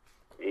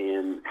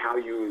 and how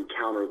you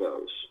encounter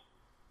those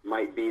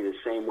might be the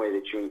same way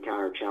that you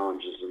encounter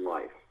challenges in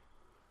life.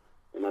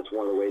 And that's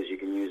one of the ways you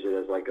can use it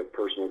as like a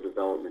personal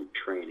development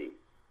training.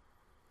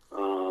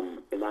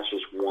 And that's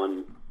just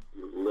one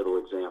little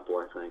example,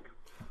 I think.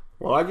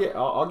 Well,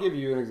 I'll give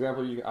you an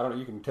example. You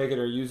can take it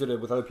or use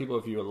it with other people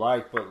if you would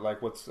like. But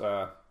like, what's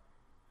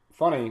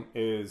funny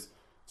is,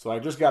 so I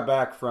just got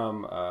back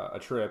from a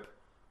trip,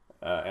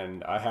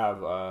 and I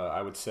have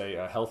I would say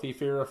a healthy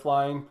fear of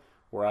flying,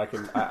 where I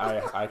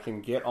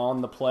can get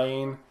on the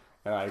plane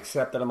and I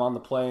accept that I'm on the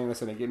plane.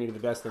 It's going to get me to the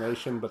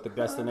destination, but the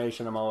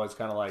destination I'm always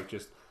kind of like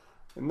just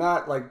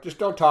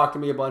don't talk to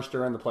me a bunch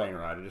during the plane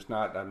ride.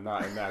 I'm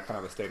not in that kind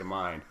of a state of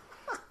mind.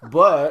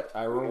 But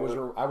I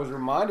was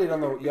reminded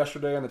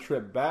yesterday on the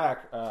trip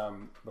back,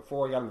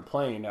 before I got on the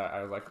plane,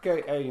 I was like,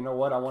 okay, hey, you know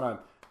what? I want to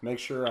make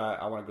sure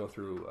I want to go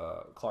through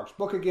Clark's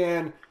book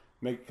again,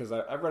 because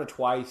I've read it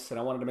twice, and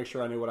I wanted to make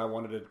sure I knew what I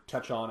wanted to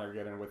touch on or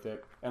get in with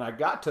it. And I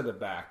got to the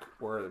back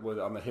where it was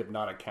on the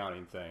hypnotic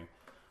counting thing.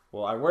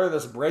 Well, I wear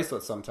this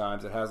bracelet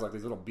sometimes. It has like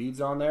these little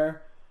beads on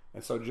there.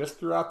 And so just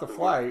throughout the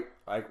flight,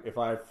 if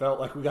I felt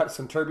like we got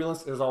some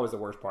turbulence, it was always the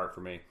worst part for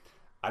me.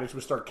 I just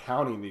would start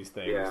counting these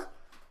things. Yeah.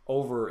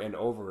 Over and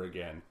over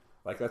again.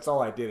 Like, that's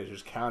all I did, is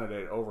just counted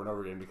it over and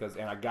over again,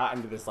 and I got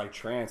into this like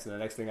trance, and the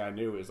next thing I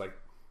knew, it was like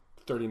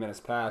 30 minutes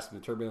passed and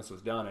the turbulence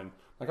was done, and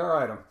like, all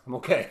right, I'm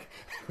okay.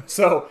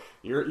 So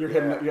you're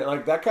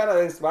like, that kind of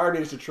inspired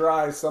me to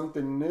try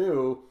something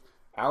new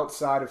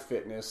outside of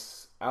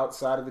fitness,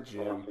 outside of the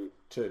gym,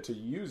 to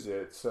use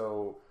it.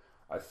 So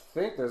I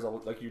think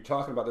like you're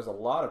talking about, there's a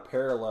lot of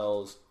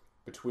parallels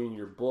between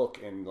your book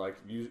and like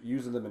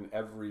using them in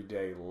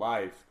everyday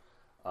life.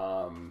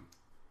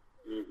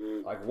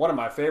 Like, one of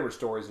my favorite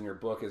stories in your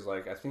book is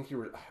like, I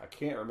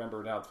can't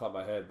remember now off the top of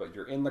my head, but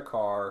you're in the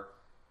car,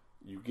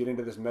 you get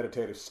into this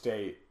meditative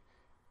state,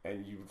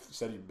 and you've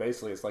said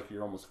basically it's like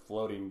you're almost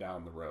floating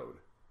down the road.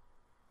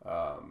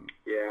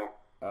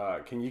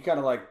 Can you kind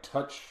of like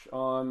touch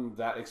on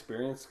that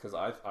experience? Because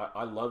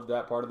I loved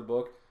that part of the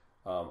book.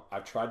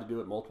 I've tried to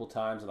do it multiple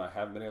times and I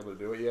haven't been able to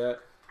do it yet.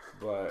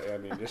 But I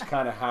mean, just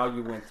kind of how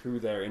you went through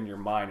there in your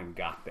mind and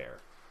got there.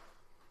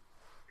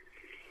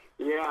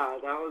 Yeah,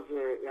 that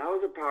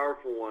was a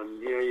powerful one.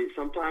 You know,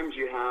 sometimes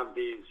you have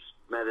these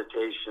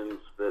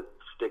meditations that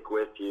stick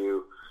with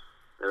you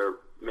that are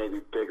maybe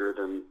bigger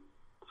than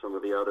some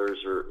of the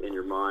others, or in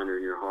your mind or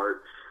in your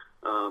heart.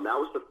 That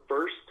was the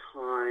first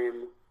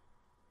time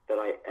that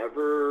I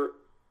ever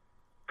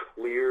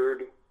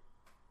cleared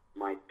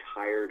my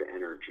tired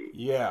energy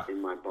in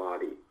my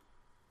body.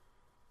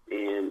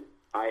 And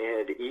I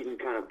had eaten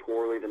kind of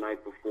poorly the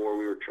night before.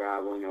 We were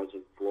traveling. I was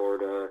in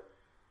Florida.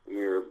 We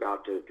were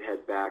about to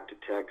head back to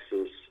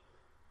Texas.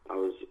 I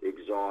was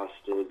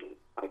exhausted.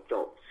 I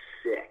felt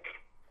sick.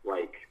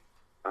 Like,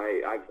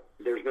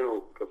 there's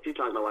been a few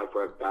times in my life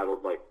where I've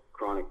battled like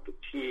chronic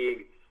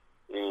fatigue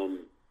and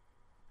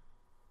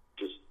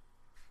just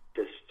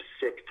this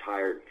sick,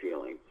 tired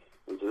feeling.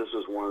 And so this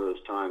was one of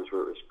those times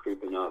where it was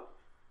creeping up.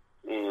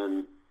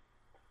 And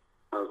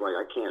I was like,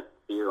 I can't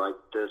be like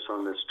this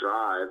on this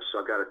drive, so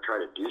I've got to try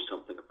to do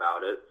something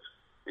about it.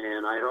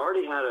 And I had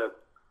already had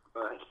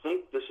I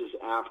think this is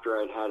after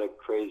I'd had a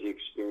crazy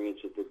experience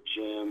at the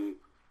gym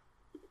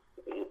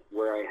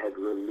where I had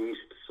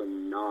released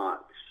some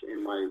knots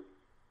in my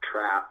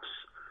traps.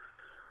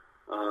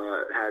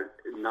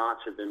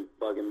 Knots had been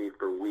bugging me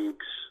for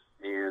weeks,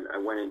 and I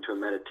went into a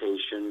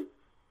meditation,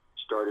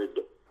 started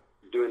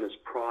doing this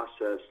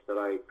process that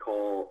I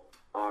call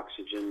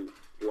oxygen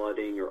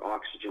flooding or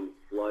oxygen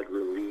flood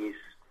release.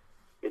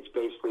 It's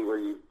basically where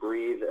you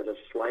breathe at a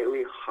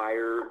slightly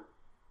higher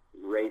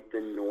rate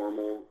than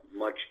normal,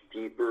 much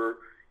deeper.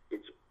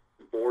 It's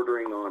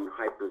bordering on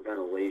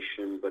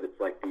hyperventilation, but it's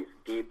like these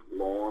deep,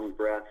 long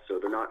breaths. So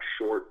they're not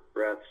short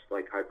breaths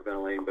like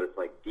hyperventilating, but it's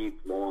like deep,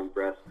 long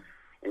breaths.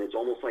 And it's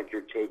almost like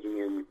you're taking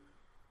in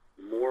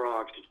more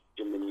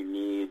oxygen than you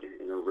need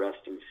in a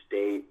resting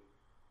state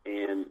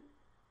and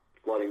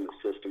flooding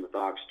the system with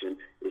oxygen.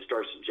 It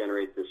starts to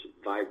generate this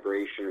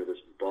vibration or this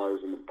buzz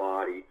in the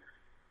body,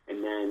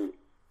 and then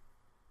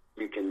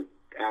you can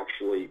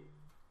actually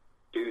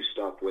do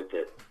stuff with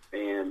it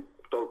and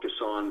focus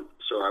on.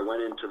 So I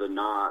went into the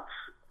knots,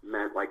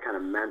 kind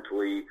of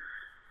mentally,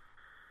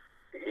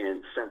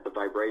 and sent the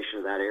vibration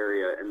of that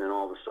area, and then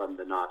all of a sudden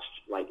the knots,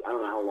 like, I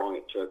don't know how long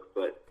it took,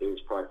 but it was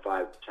probably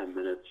 5 to 10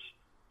 minutes,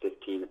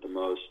 15 at the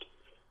most,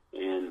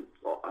 and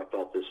I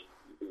felt this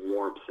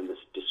warmth and this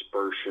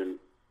dispersion,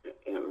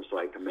 and it was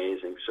like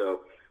amazing.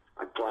 So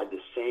I applied the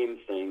same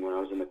thing when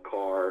I was in the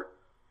car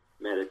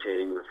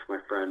meditating with my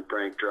friend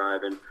Frank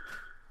driving,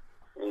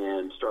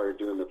 and started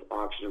doing the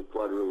oxygen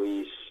flood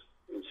release,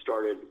 and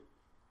started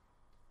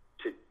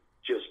to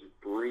just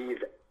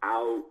breathe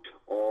out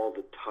all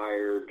the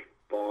tired,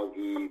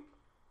 foggy,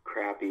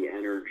 crappy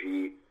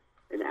energy.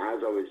 And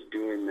as I was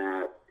doing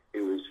that,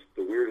 it was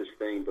the weirdest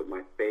thing, but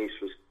my face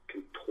was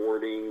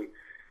contorting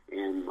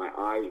and my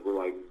eyes were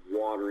like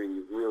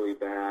watering really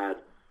bad.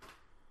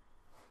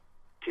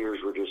 Tears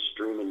were just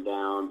streaming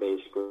down,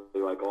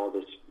 basically, like all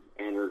this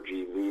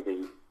energy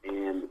leaving.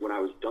 And when I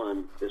was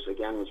done, this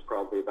again was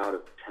probably about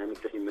a 10 to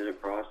 15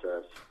 minute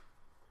process.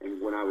 And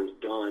when I was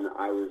done,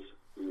 I was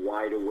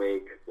wide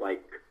awake,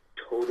 like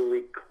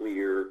totally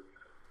clear.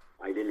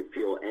 I didn't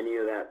feel any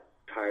of that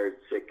tired,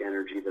 sick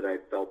energy that I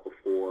felt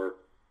before.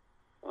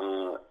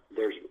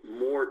 There's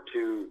more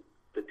to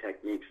the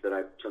techniques that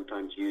I've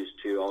sometimes used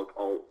too.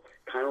 I'll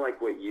kind of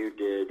like what you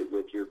did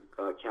with your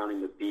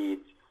counting the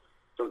beads.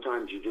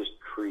 Sometimes you just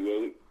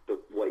create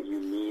what you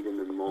need in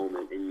the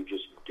moment and you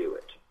just do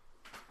it.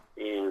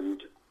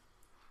 And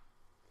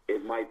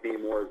it might be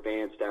more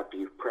advanced after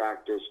you've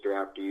practiced or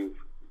after you've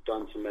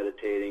done some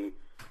meditating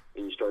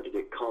and you start to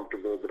get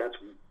comfortable. But that's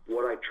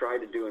what I try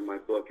to do in my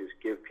book, is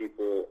give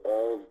people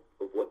all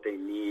of what they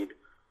need,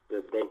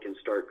 that they can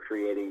start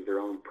creating their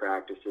own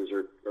practices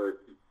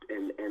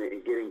and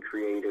getting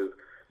creative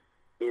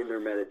in their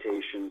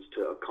meditations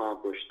to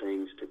accomplish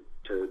things,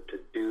 to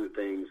do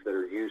things that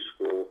are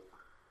useful,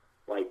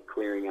 like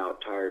clearing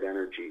out tired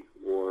energy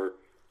or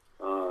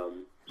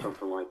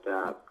something like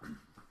that.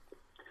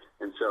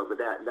 And so, but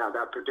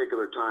that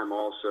particular time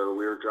also,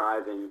 we were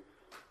driving,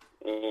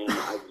 and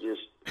I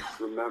just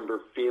remember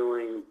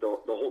feeling the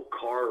whole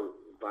car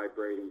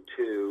vibrating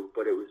too,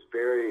 but it was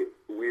very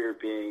weird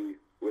being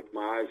with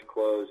my eyes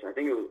closed. I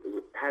think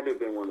it had to have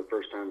been one of the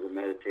first times I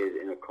meditated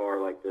in a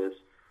car like this,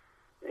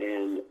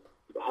 and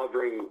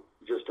hovering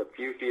just a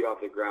few feet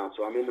off the ground.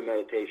 So I'm in the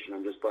meditation,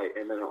 I'm just like,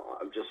 and then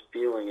I'm just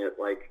feeling it,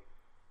 like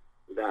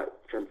that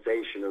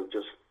sensation of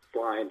just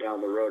flying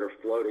down the road or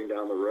floating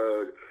down the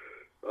road,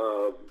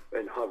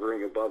 and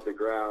hovering above the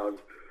ground,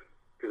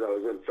 because I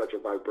was in such a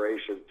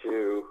vibration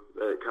too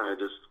that it kind of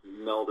just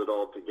melded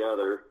all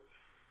together.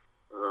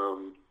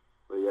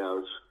 But yeah, it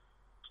was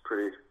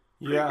pretty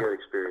good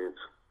experience.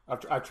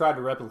 I've tried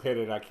to replicate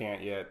it. I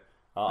can't yet.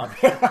 I'll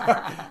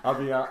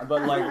be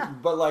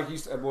but like you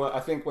said, well, I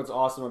think what's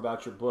awesome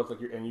about your book,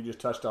 and you just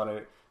touched on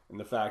it, and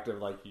the fact of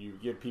like you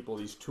give people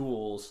these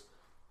tools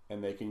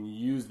and they can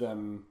use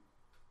them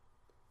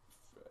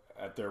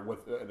at their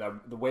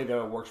the way that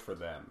it works for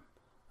them.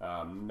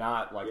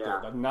 Not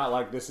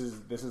like this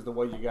is the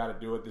way you got to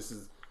do it. This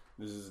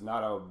is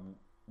not a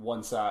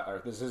one size,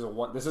 or this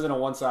isn't a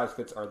one size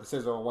fits, or this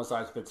is a one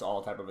size fits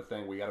all type of a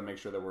thing. We got to make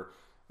sure that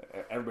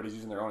everybody's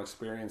using their own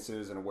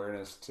experiences and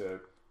awareness to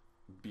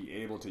be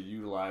able to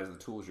utilize the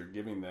tools you're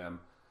giving them.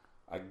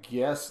 I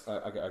guess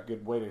a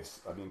good way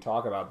to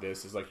talk about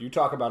this is, like, you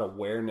talk about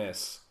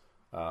awareness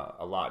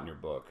a lot in your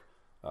book,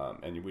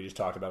 and we just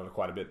talked about it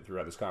quite a bit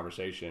throughout this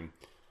conversation.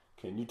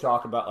 Can you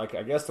talk about, like,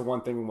 I guess the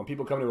one thing when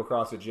people come to a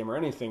CrossFit gym or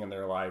anything in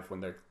their life, when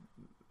they're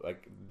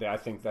like, I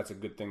think that's a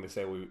good thing to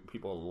say,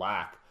 people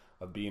lack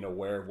of being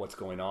aware of what's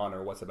going on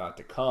or what's about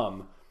to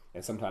come,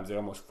 and sometimes they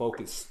almost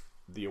focus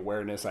the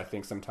awareness, I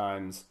think,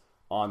 sometimes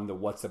on the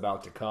what's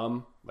about to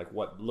come, like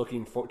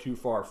looking too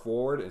far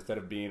forward instead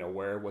of being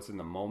aware of what's in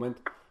the moment,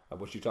 of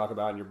what you talk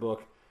about in your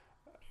book.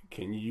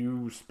 Can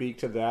you speak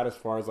to that as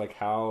far as like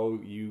how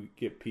you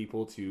get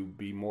people to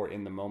be more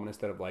in the moment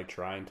instead of like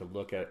trying to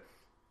look at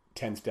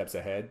 10 steps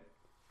ahead?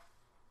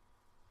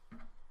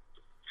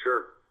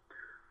 Sure.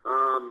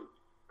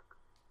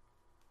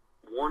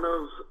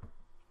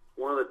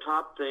 One of the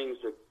top things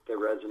that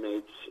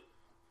resonates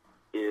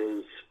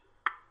is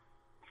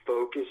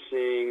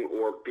focusing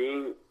or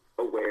being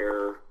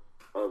aware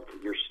of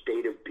your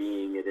state of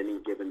being at any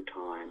given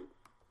time.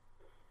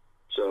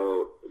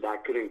 So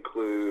that could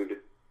include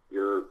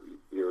your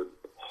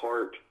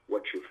heart,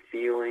 what you're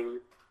feeling,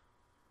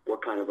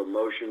 what kind of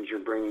emotions you're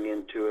bringing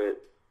into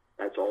it.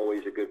 That's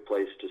always a good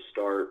place to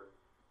start,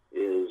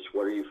 is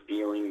what are you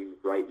feeling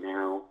right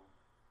now,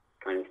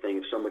 kind of thing.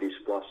 If somebody's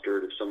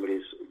flustered, if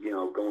somebody's,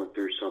 going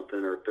through something,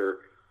 or if they're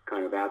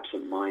kind of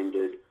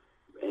absent-minded,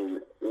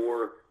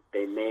 or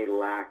they may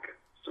lack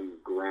some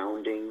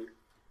grounding.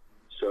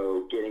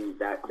 So getting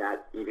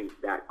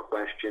that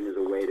question is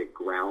a way to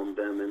ground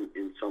them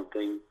in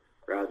something,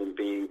 rather than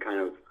being kind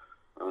of,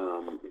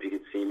 if you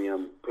could see me,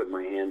 I'm putting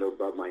my hand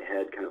above my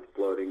head, kind of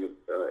floating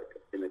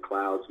in the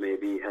clouds,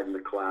 maybe head in the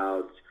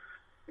clouds.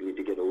 We need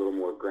to get a little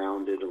more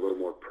grounded, a little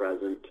more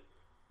present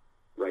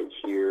right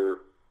here.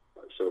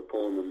 So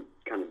pulling them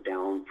kind of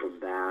down from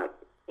that,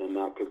 and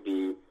that could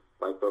be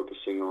by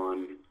focusing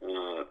on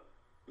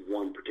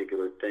one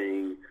particular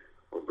thing,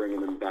 or bringing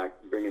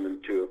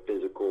them to a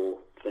physical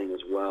thing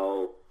as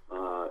well,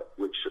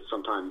 which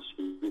sometimes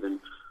even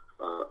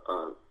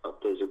a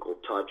physical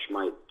touch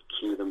might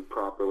cue them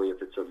properly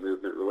if it's a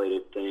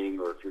movement-related thing,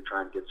 or if you're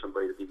trying to get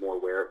somebody to be more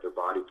aware of their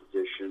body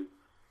position,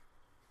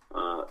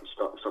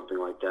 something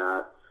like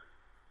that.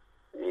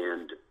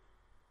 And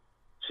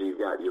so you've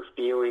got your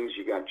feelings,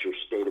 you got your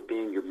state of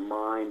being, your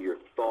mind, your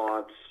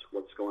thoughts,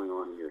 what's going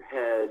on in your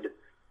head.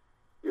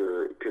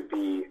 It could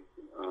be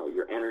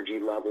your energy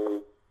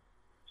level.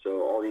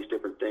 So all these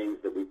different things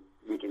that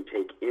we can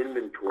take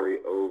inventory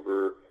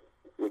over,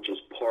 which is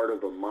part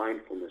of a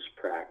mindfulness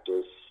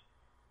practice,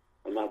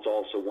 And that's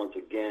also, once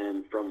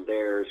again, from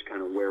there is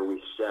kind of where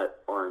we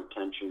set our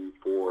intention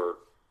for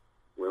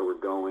where we're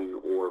going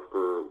or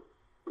for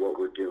what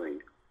we're doing.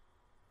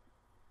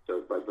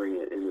 So by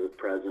bringing it into the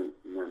present,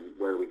 and then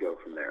where do we go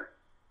from there?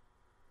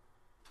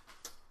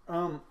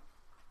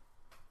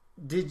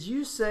 Did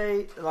you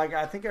say, like,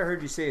 I think I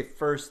heard you say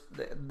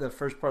the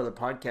first part of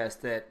the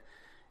podcast that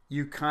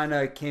you kind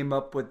of came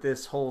up with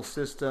this whole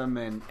system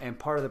and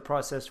part of the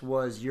process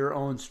was your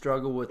own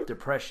struggle with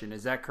depression.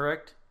 Is that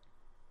correct?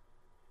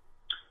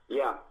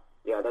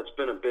 Yeah, that's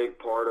been a big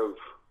part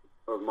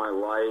of my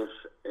life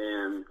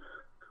and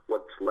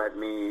what's led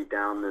me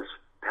down this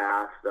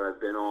path that I've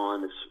been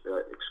on, is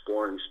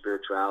exploring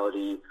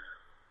spirituality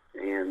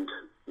and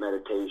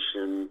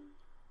meditation.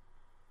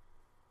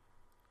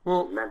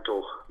 Well,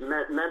 mental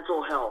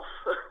health.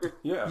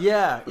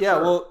 Yeah.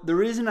 Sure. Well, the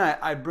reason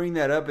I bring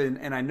that up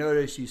and I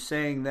notice you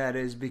saying that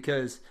is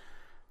because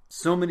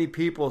so many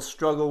people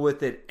struggle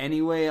with it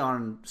anyway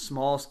on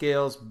small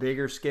scales,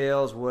 bigger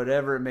scales,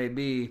 whatever it may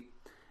be.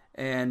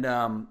 And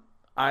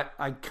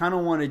I kind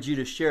of wanted you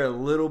to share a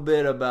little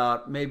bit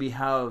about maybe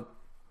how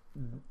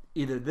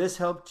either this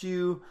helped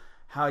you,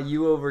 how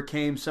you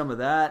overcame some of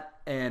that,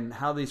 and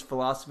how these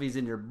philosophies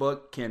in your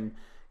book can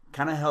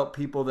kind of help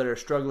people that are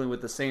struggling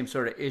with the same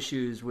sort of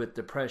issues with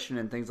depression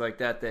and things like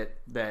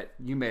that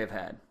you may have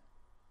had.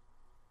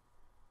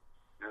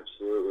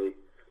 Absolutely.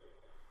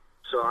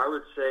 So I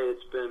would say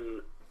it's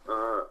been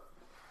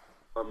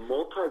a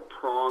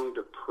multi-pronged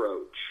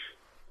approach.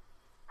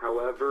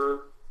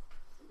 However,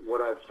 what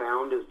I've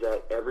found is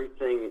that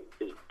everything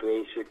is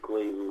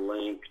basically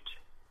linked,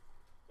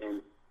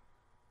 and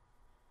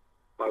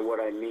by what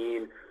I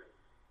mean,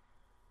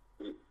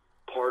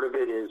 part of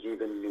it is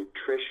even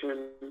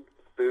nutrition,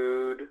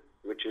 food,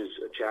 which is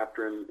a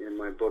chapter in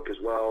my book as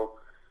well,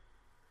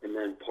 and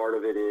then part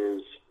of it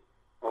is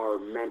our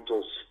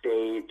mental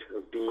state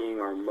of being,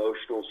 our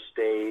emotional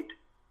state,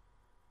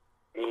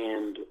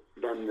 and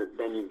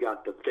then you've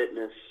got the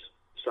fitness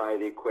side of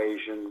the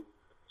equation.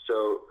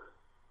 So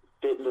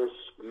fitness,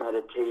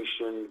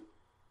 meditation,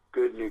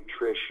 good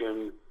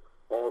nutrition,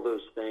 all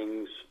those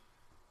things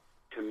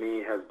to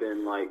me have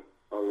been like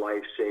a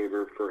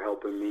lifesaver for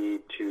helping me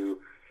to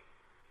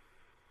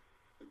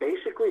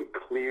basically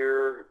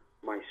clear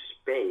my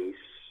space.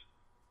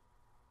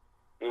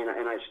 And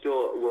I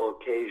still will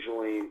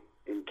occasionally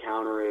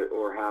encounter it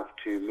or have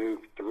to move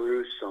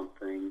through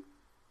something.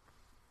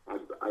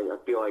 I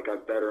feel like I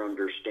better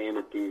understand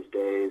it these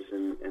days,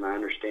 and I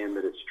understand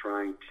that it's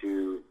trying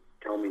to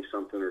tell me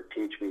something or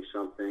teach me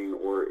something,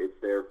 or it's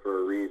there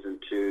for a reason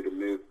to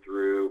move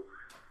through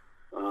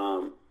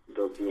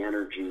the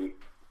energy.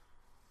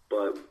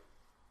 But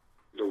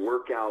the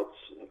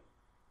workouts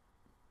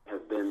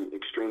have been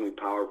extremely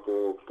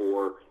powerful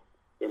for,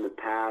 in the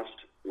past,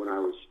 when I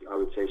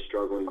would say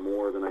struggling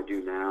more than I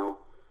do now,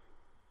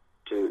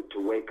 to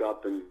wake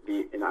up and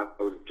I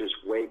would just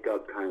wake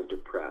up kind of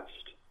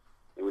depressed,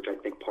 which I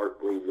think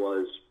partly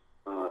was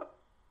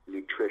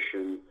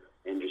nutrition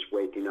and just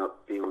waking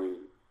up feeling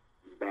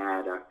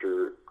bad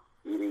after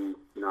eating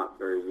not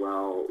very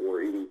well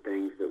or eating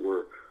things that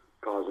were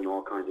causing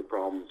all kinds of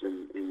problems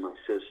in my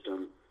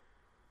system.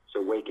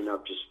 So waking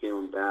up just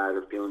feeling bad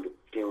or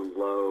feeling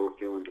low,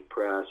 feeling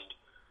depressed,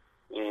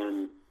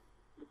 and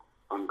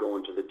I'm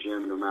going to the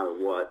gym no matter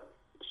what.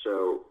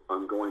 So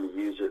I'm going to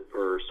use it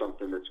for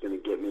something that's going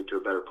to get me to a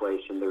better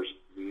place. And there's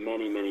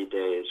many, many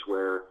days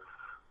where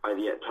by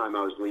the time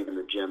I was leaving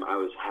the gym, I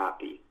was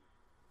happy.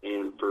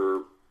 And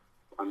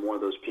I'm one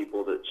of those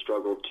people that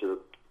struggled to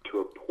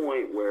a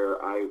point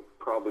where I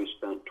probably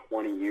spent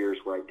 20 years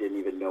where I didn't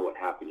even know what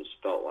happiness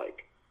felt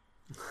like.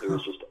 It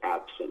was just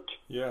absent.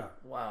 Yeah.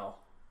 Wow.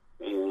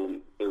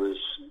 And it was,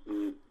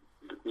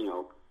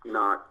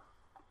 not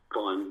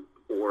fun,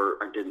 or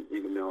I didn't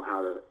even know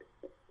how to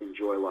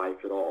enjoy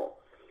life at all.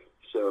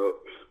 So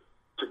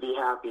to be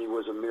happy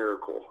was a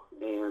miracle.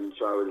 And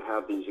so I would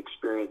have these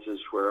experiences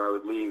where I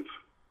would leave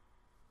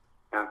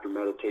after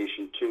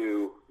meditation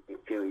too,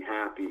 feeling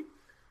happy.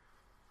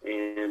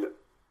 And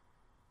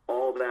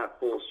all that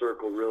full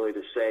circle really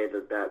to say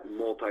that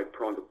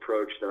multi-pronged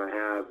approach that I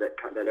have,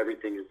 that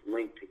everything is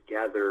linked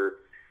together,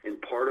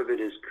 and part of it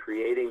is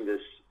creating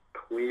this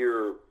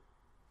clear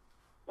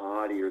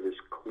body or this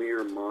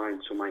clear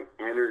mind, so my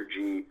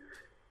energy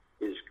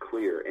is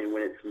clear. And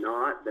when it's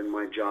not, then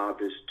my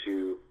job is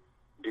to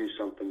do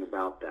something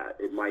about that.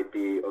 It might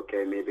be,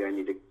 okay, maybe I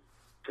need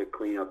to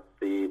clean up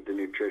the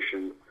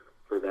nutrition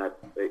for that,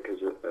 because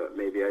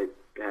maybe I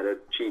had a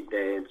cheat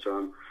day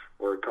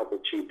or a couple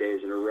cheat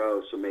days in a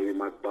row, so maybe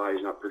my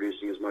body's not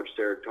producing as much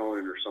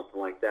serotonin or something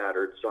like that,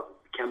 or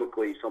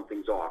chemically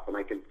something's off, and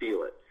I can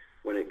feel it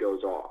when it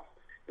goes off.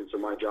 And so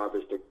my job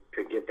is to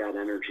get that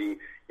energy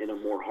in a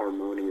more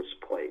harmonious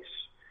place.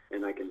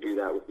 And I can do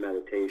that with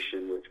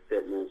meditation, with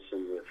fitness,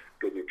 and with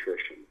good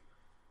nutrition.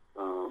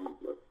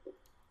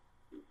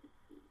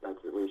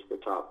 That's at least the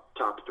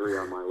top three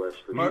on my list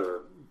for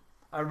sure.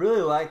 I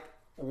really like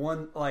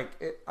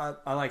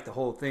I like the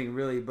whole thing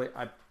really, but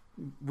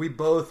we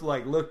both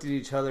looked at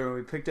each other and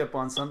we picked up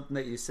on something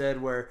that you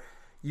said where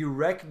you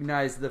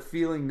recognize the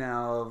feeling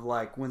now of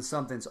like when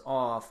something's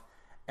off,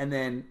 and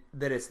then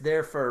that it's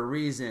there for a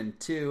reason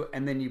too,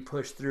 and then you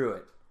push through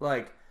it.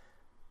 Like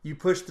you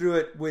push through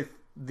it with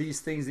these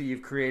things that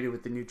you've created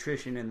with the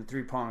nutrition and the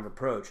three-pronged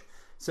approach.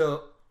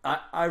 So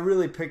I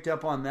really picked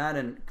up on that,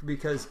 and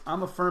because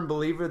I'm a firm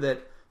believer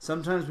that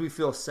sometimes we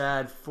feel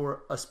sad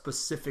for a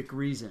specific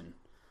reason.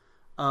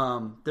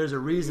 There's a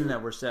reason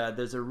that we're sad.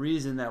 There's a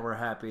reason that we're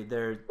happy.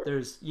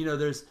 There's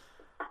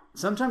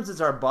sometimes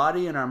it's our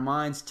body and our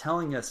minds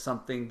telling us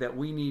something that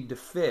we need to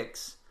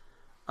fix,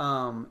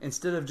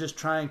 instead of just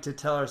trying to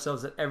tell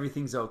ourselves that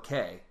everything's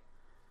okay.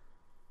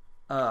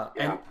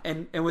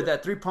 And with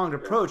that three-pronged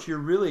approach, you're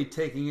really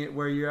taking it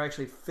where you're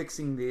actually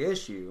fixing the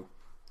issue.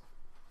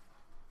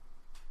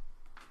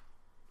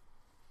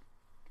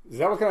 Is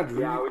that what kind of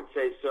drew? Yeah, I would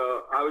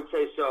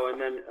say so. And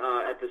then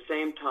at the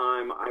same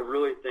time, I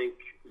really think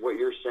what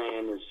you're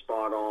saying is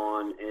spot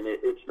on. And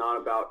it's not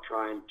about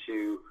trying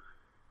to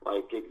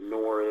like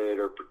ignore it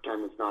or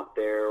pretend it's not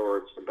there, or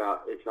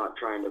it's not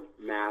trying to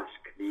mask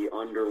the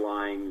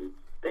underlying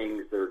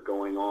things that are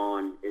going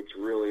on. It's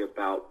really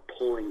about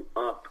pulling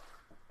up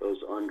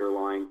those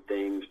underlying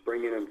things,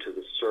 bringing them to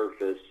the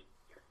surface,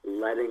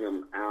 letting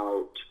them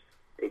out,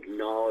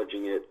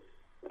 acknowledging it.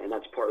 And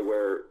that's part of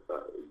where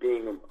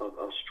being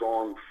a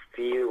strong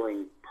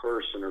feeling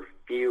person or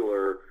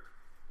feeler,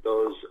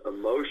 those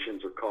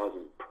emotions are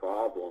causing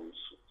problems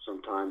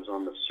sometimes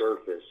on the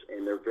surface.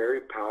 And they're very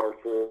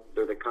powerful.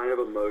 They're the kind of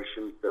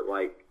emotions that,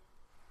 like,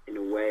 in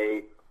a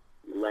way,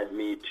 led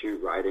me to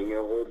writing a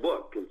whole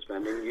book and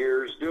spending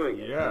years doing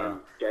it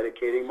and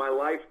dedicating my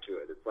life to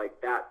it. It's like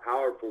that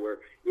powerful where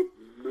it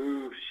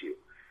moves you.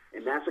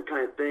 And that's the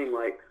kind of thing,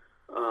 like,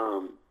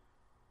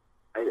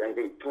 I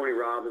think Tony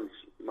Robbins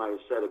might have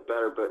said it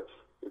better, but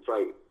it's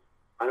like,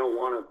 I don't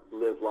want to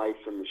live life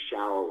in the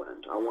shallow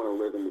end. I want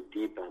to live in the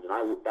deep end.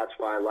 And that's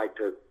why I like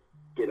to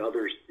get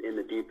others in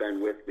the deep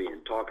end with me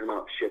and talking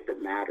about shit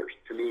that matters.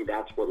 To me,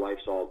 that's what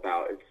life's all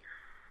about. It's,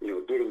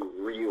 getting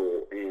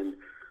real and,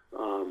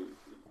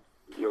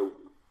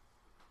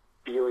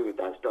 dealing with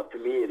that stuff. To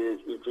me,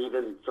 it's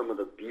even some of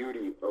the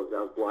beauty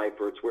of life,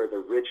 or it's where the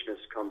richness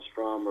comes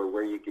from, or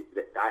where you get,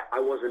 I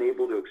wasn't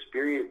able to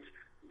experience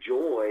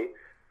joy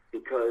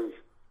because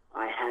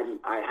I had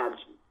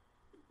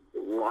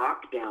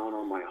lockdown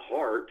on my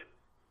heart.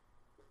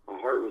 My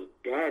heart was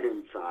dead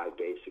inside,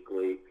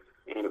 basically,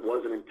 and it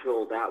wasn't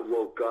until that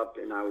woke up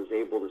and I was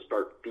able to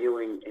start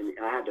feeling, and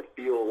I had to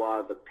feel a lot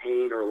of the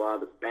pain or a lot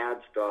of the bad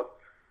stuff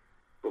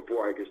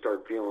before I could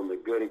start feeling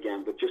the good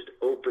again. But just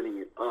opening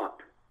it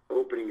up,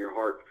 opening your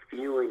heart,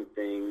 feeling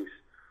things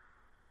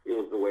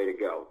is the way to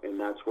go. And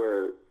that's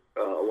where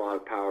a lot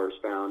of power is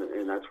found,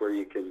 and that's where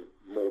you can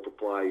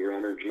multiply your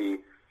energy,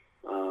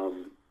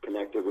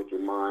 connected with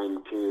your mind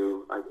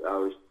too. I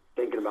was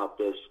thinking about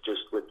this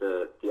just with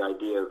the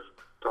idea of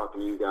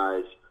talking to you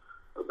guys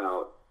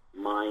about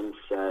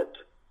mindset,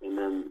 and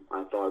then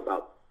I thought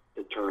about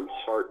the term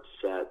heart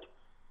set.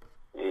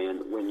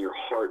 And when your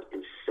heart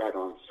is set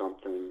on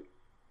something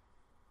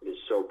is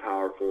so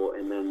powerful,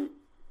 and then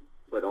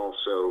but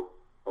also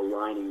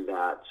aligning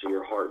that so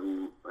your heart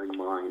and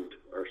mind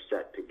are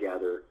set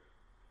together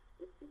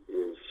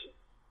is,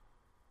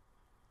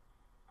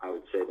 I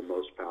would say, the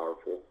most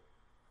powerful.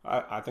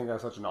 I think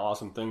that's such an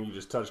awesome thing you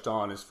just touched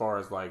on, as far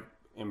as like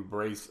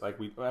embrace, like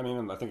I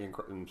think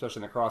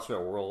especially in the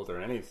CrossFit world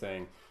or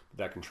anything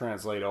that can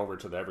translate over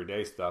to the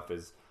everyday stuff,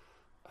 is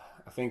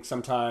I think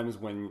sometimes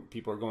when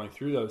people are going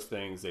through those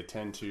things, they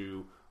tend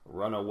to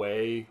run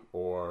away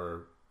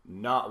or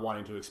not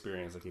wanting to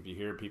experience. Like if you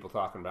hear people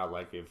talking about,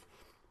 like, if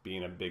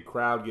being a big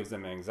crowd gives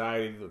them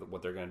anxiety,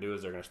 what they're going to do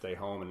is they're going to stay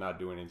home and not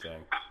do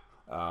anything.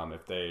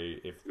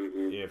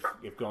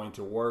 If going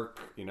to work,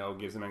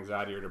 gives them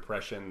anxiety or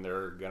depression,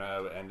 they're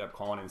gonna end up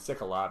calling in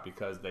sick a lot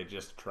because they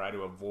just try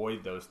to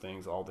avoid those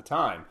things all the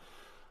time.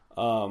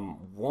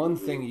 One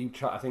thing you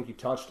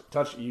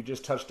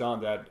just touched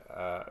on that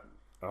I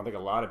don't think a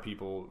lot of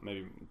people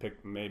may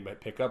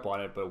pick up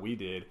on it, but we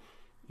did,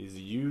 is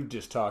you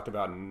just talked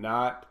about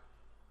not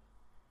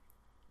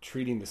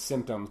treating the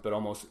symptoms, but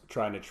almost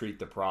trying to treat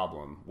the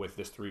problem with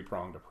this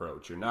three-pronged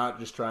approach. You're not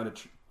just trying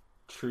to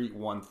treat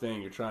one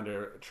thing, you're trying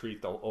to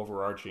treat the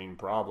overarching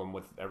problem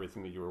with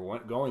everything that you were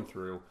going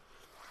through.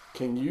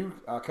 Can you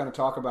kind of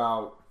talk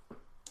about,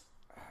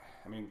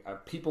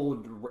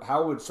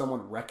 how would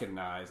someone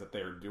recognize that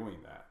they're doing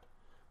that?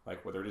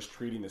 Like, where they're just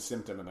treating the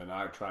symptom and they're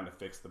not trying to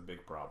fix the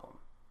big problem?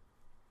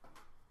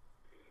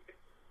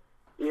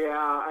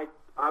 Yeah,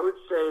 I would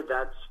say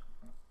that's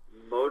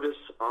modus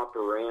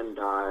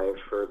operandi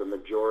for the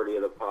majority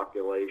of the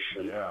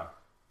population. Yeah.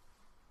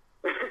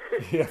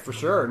 Yeah, for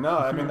sure.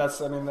 No,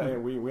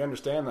 we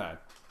understand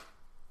that.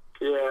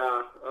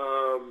 Yeah.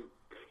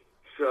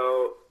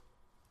 So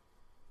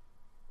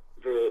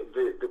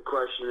the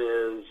question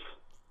is,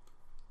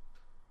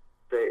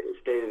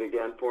 state it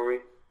again for me.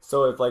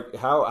 So if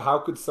how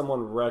could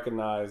someone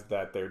recognize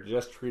that they're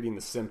just treating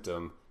the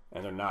symptom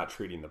and they're not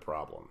treating the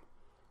problem?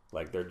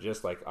 Like, they're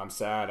just like, I'm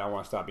sad, I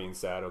want to stop being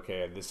sad.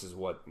 Okay, this is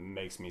what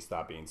makes me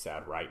stop being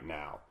sad right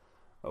now.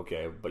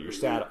 Okay, but you're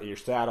sad. You're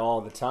sad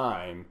all the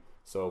time.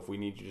 So if we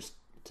need you just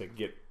to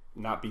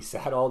not be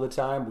sad all the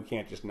time, we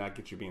can't just not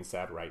get you being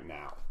sad right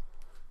now.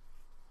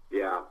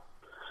 Yeah.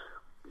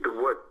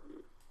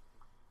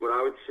 What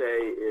I would say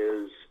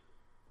is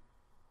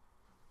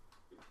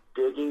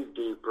digging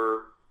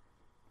deeper,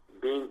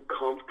 being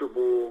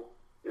comfortable,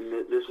 and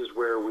this is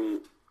where we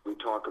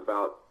talk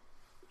about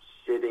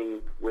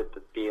sitting with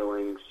the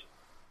feelings,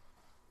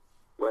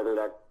 whether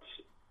that's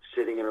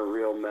sitting in a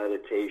real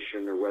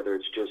meditation or whether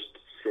it's just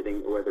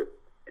sitting,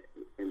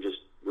 and just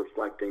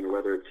reflecting, or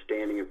whether it's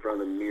standing in front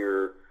of the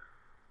mirror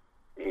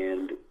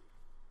and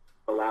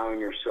allowing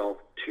yourself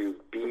to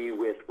be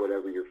with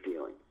whatever you're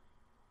feeling,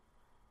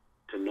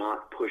 to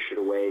not push it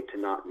away, to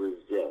not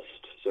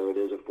resist. So it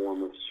is a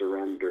form of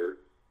surrender.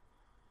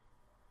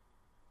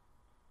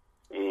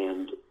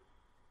 And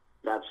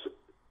that's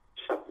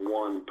step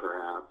one,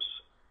 perhaps.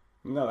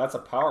 No, that's a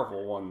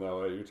powerful one,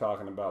 though. You're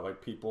talking about,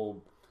 like,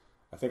 people,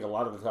 I think a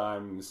lot of the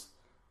times,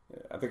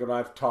 I think when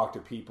I've talked to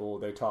people,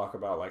 they talk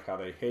about, like, how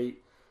they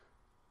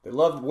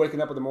love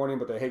waking up in the morning,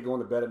 but they hate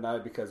going to bed at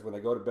night because when they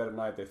go to bed at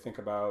night, they think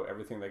about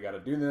everything they got to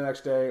do the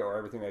next day or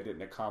everything they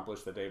didn't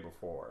accomplish the day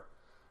before.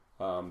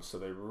 So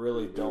they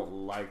really don't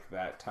like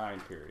that time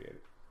period.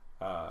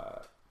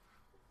 I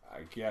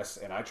guess,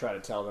 and I try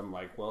to tell them,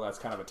 like, well, that's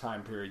kind of a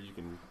time period you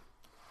can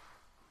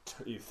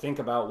you think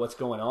about what's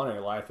going on in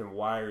your life and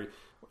why are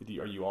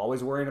you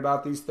always worrying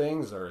about these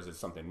things, or is it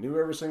something new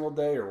every single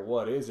day, or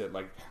what is it?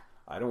 Like,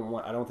 I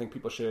don't think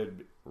people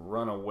should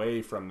run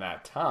away from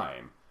that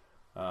time.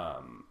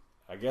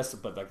 I guess,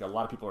 but like a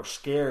lot of people are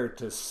scared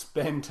to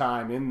spend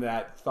time in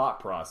that thought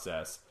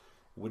process.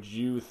 Would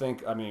you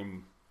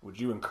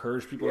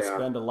encourage people to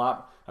spend a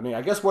lot? I mean,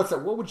 I guess what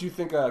would you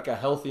think like a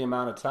healthy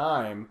amount of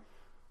time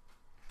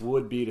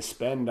would be to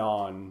spend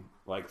on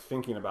like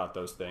thinking about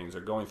those things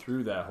or going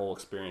through that whole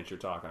experience you're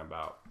talking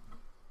about?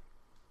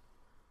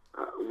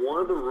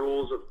 One of the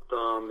rules of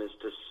thumb is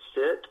to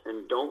sit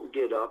and don't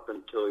get up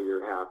until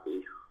you're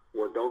happy,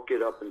 or don't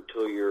get up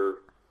until you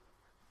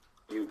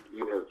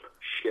have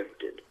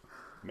shifted.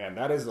 Man,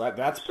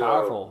 that's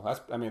powerful.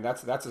 That's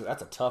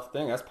a tough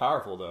thing. That's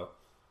powerful though.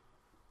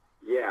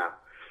 Yeah,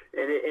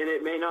 and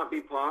it may not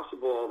be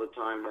possible all the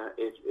time that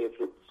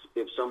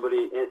if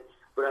somebody,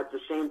 but at the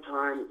same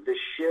time, the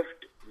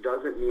shift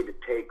doesn't need to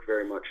take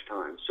very much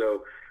time.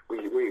 So we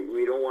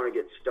don't want to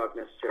get stuck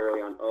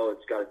necessarily on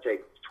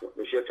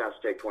the shift has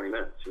to take 20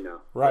 minutes,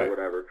 right, or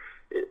whatever.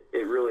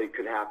 It really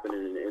could happen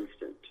in an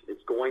instant.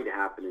 It's going to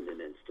happen in an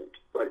instant,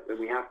 but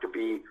we have to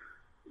be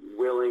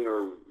willing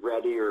or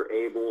ready or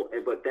able,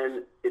 but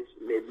then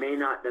it may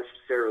not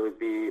necessarily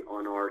be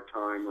on our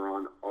time or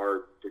on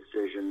our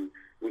decision.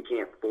 We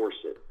can't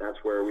force it.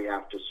 That's where we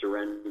have to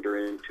surrender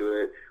into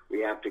it.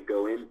 We have to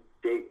go a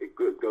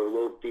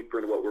little deeper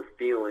into what we're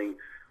feeling,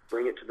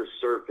 bring it to the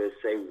surface,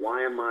 say,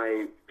 why am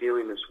I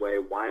feeling this way?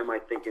 Why am I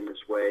thinking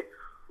this way?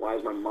 Why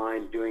is my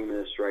mind doing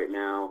this right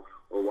now?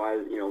 Or why,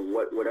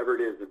 whatever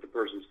it is that the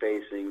person's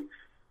facing,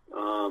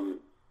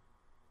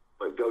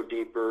 but go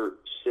deeper,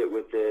 sit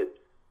with it,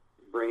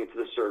 bring it to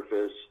the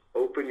surface,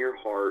 open your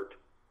heart,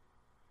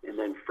 and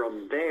then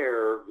from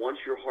there, once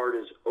your heart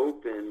is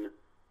open,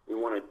 we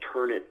want to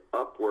turn it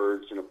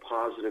upwards in a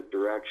positive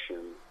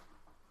direction,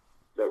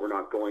 that we're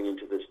not going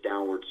into this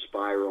downward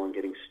spiral and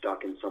getting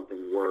stuck in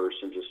something worse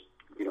and just,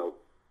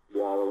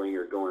 wallowing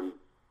or going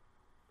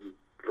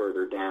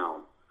further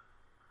down.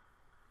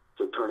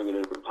 So turning it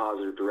into a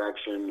positive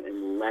direction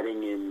and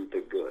letting in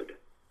the good.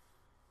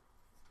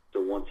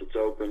 So once it's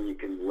open, you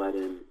can let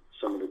in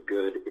some of the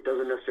good. It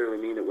doesn't necessarily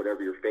mean that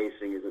whatever you're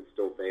facing isn't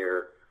still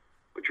there,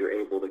 but you're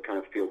able to kind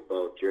of feel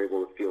both. You're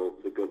able to feel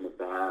the good and the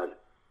bad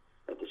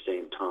at the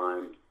same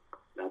time.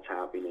 That's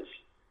happiness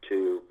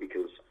too,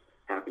 because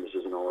happiness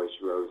isn't always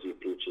rosy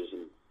peaches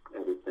and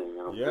everything.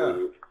 I don't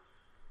believe.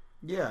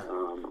 Yeah.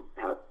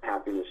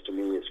 Happiness to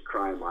me is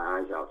crying my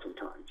eyes out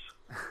sometimes.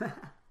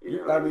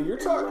 You're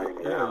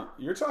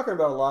talking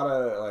about a lot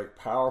of like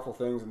powerful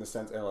things in the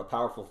sense, and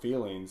powerful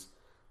feelings.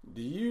 Are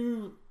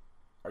you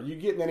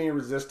getting any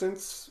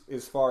resistance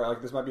as far,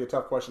 like, this might be a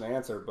tough question to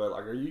answer, but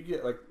like,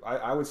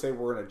 I would say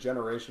we're in a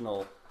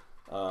generational,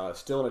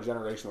 still in a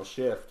generational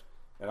shift,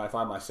 and I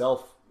find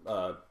myself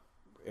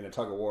in a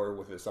tug of war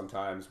with it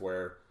sometimes,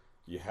 where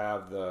you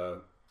have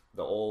the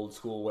old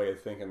school way of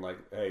thinking, like,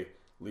 hey,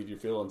 leave your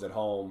feelings at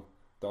home,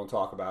 don't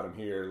talk about them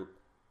here.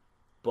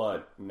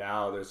 But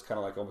now there's kind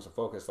of like almost a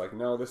focus, like,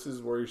 no, this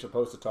is where you're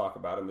supposed to talk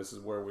about them. This is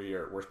where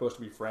we're supposed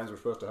to be friends. We're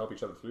supposed to help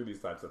each other through these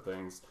types of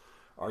things.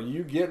 Are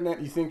you getting it?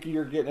 You think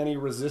you're getting any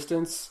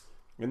resistance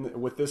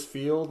with this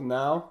field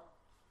now?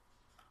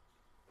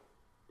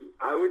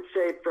 I would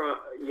say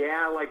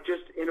like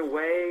just in a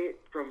way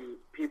from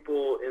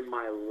people in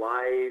my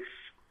life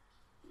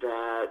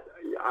that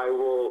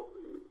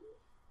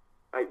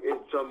in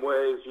some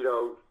ways,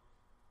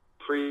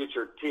 preach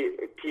or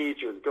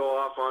teach or go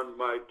off on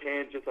my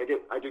tangents. I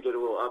do get a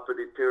little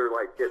uppity too.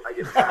 Like I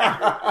get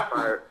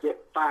passionate,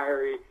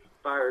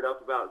 fired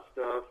up about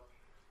stuff.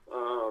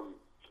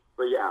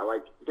 But yeah,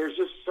 like there's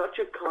just such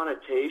a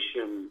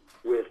connotation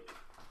with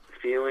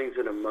feelings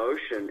and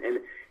emotion. And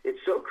it's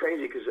so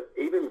crazy because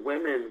even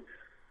women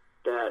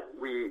that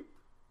we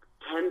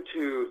tend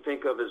to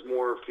think of as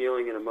more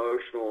feeling and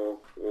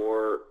emotional,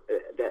 or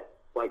that,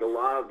 like, a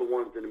lot of the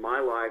ones in my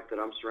life that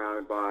I'm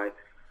surrounded by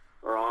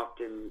are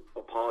often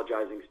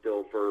apologizing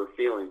still for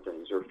feeling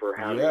things, or for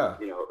having,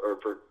 you know, or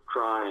for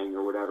crying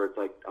or whatever. It's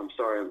like, I'm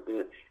sorry. And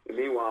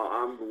meanwhile,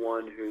 I'm the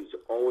one who's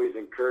always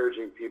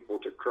encouraging people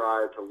to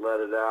cry, to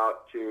let it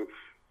out, to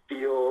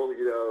feel,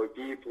 you know,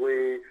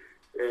 deeply,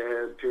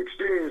 and to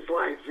experience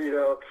life, you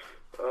know.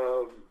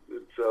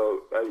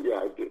 So,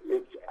 yeah,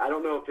 I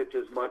don't know if it's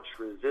as much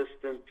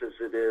resistance as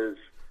it is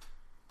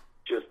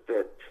just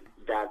that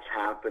that's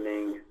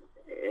happening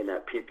and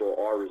that people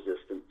are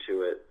resistant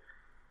to it.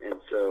 And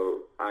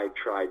so I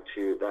try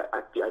to,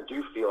 I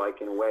do feel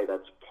like in a way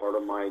that's part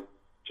of my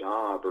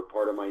job or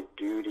part of my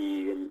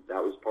duty, and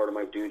that was part of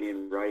my duty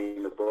in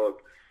writing the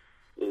book,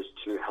 is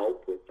to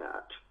help with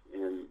that.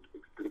 And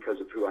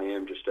because of who I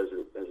am just as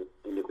an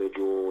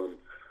individual, and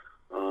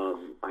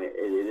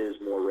it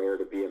is more rare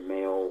to be a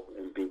male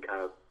and be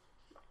kind of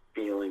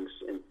feelings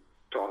and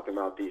talking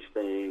about these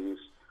things.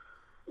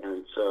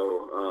 And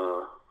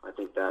so I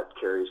think that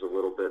carries a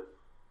little bit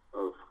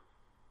of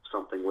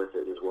something with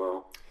it as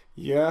well.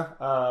 Yeah,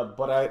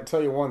 but I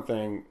tell you one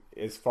thing,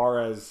 as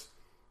far as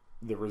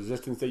the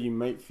resistance that you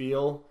might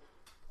feel,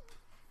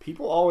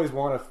 people always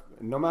want to,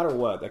 no matter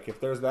what, like if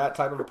there's that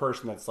type of a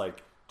person that's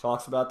like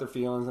talks about their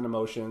feelings and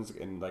emotions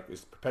and like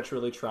is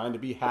perpetually trying to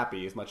be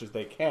happy as much as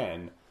they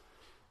can,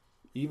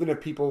 even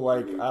if people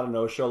like, I don't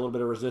know, show a little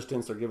bit of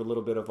resistance or give a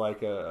little bit of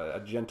like a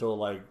gentle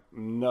like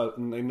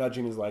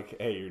nudging is like,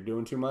 hey, you're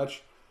doing too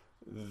much,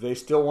 they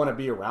still want to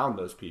be around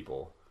those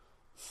people.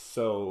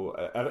 So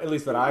at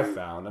least that I've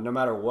found, and no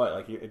matter what,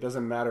 like it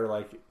doesn't matter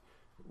like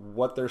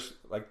what they're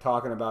like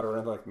talking about or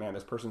anything, like, man,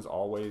 this person's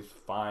always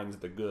finds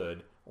the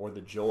good or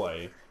the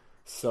joy.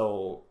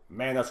 So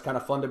man, that's kind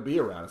of fun to be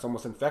around. It's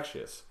almost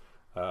infectious.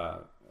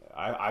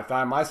 I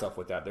find myself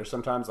with that. There's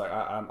sometimes like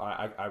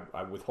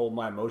I withhold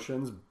my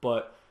emotions,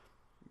 but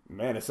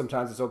man,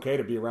 sometimes it's okay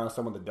to be around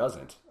someone that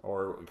doesn't,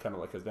 or kind of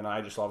like, because then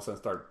I just all of a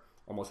sudden start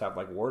almost have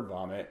like word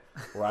vomit,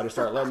 where I just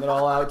start letting it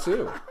all out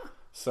too.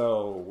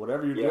 So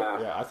whatever you do,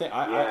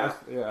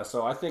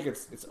 So I think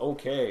it's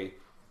okay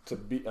to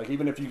be like,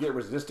 even if you get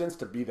resistance,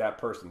 to be that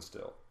person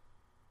still.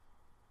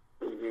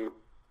 Mm-hmm.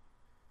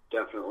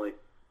 Definitely.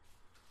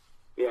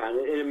 Yeah, and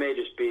it may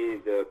just be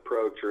the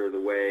approach or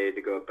the way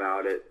to go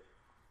about it.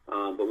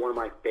 But one of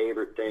my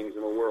favorite things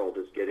in the world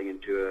is getting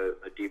into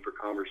a deeper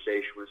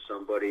conversation with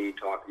somebody,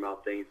 talking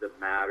about things that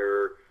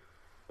matter.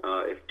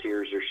 If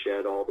tears are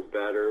shed, all the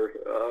better.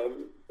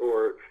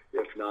 Or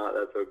if not,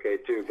 that's okay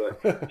too.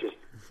 But just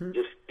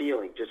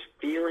feeling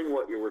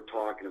what you were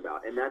talking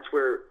about. And that's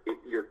where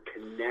you're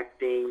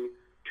connecting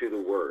to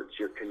the words.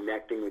 You're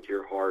connecting with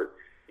your heart,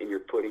 and you're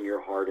putting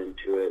your heart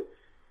into it.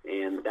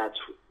 And that's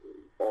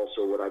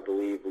also what I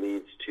believe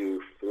leads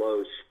to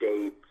flow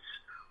states,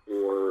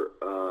 or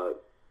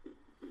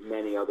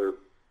many other.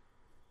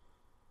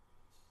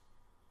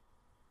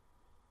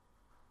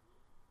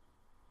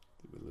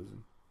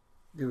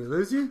 Did we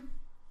lose you?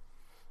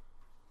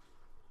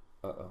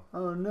 Uh-oh.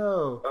 Oh,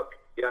 no. Oh,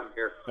 yeah, I'm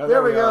here. Oh,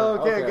 there we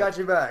go. Okay, got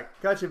you back.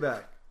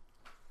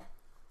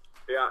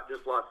 Yeah,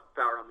 just lost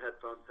power on the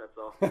headphones, that's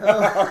all.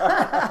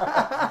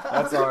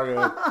 That's all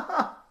good.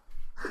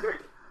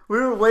 We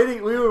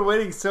were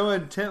waiting so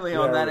intently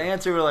on that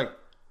answer. We're like,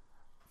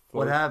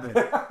 what happened?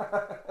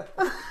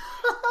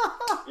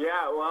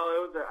 Yeah,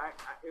 well,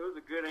 it was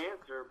a good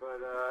answer,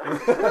 but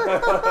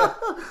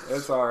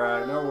It's all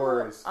right. No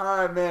worries. All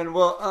right, man.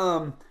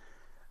 Well,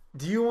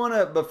 do you want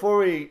to, before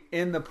we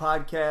end the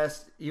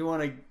podcast, you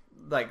want to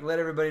like let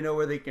everybody know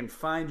where they can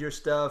find your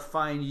stuff,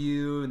 find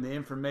you, and the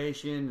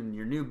information, and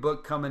your new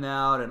book coming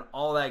out, and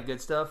all that good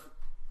stuff?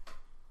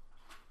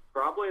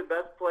 Probably the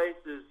best place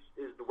is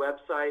the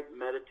website,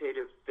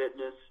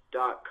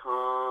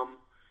 meditativefitness.com.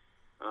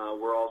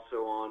 We're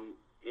also on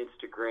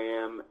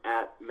Instagram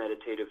at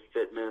Meditative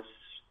Fitness.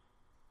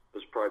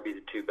 Those probably be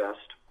the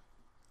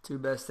two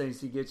best things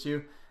to get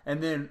you.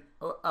 And then,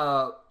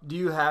 do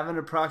you have an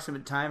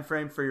approximate time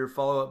frame for your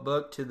follow-up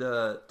book to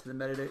the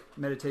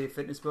Meditative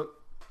Fitness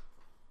book?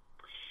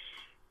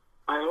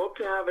 I hope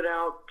to have it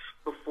out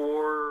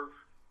before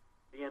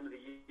the end of the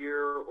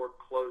year or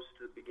close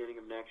to the beginning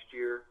of next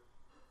year.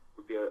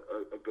 Would be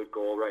a good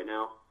goal right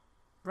now.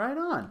 Right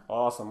on.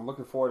 Awesome.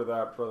 Looking forward to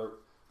that, brother.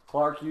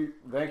 Clark,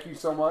 thank you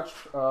so much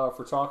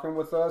for talking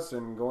with us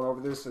and going over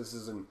this. This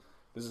is an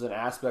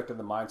aspect of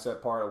the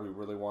mindset part that we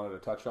really wanted to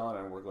touch on,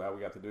 and we're glad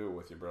we got to do it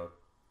with you, bro.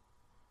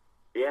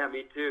 Yeah,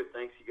 me too.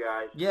 Thanks, you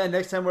guys. Yeah,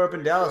 next time we're up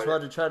in Dallas, we'll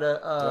have to try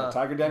to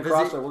Tiger Den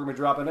CrossFit. We're gonna be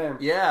dropping in.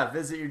 Yeah,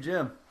 visit your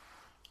gym.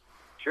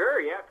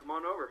 Sure. Yeah, come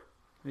on over.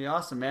 Be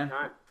awesome, man.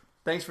 Anytime.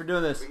 Thanks for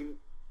doing this. You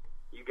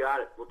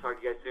got it. We'll talk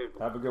to you guys soon.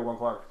 Have a good one,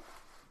 Clark.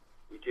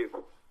 You too.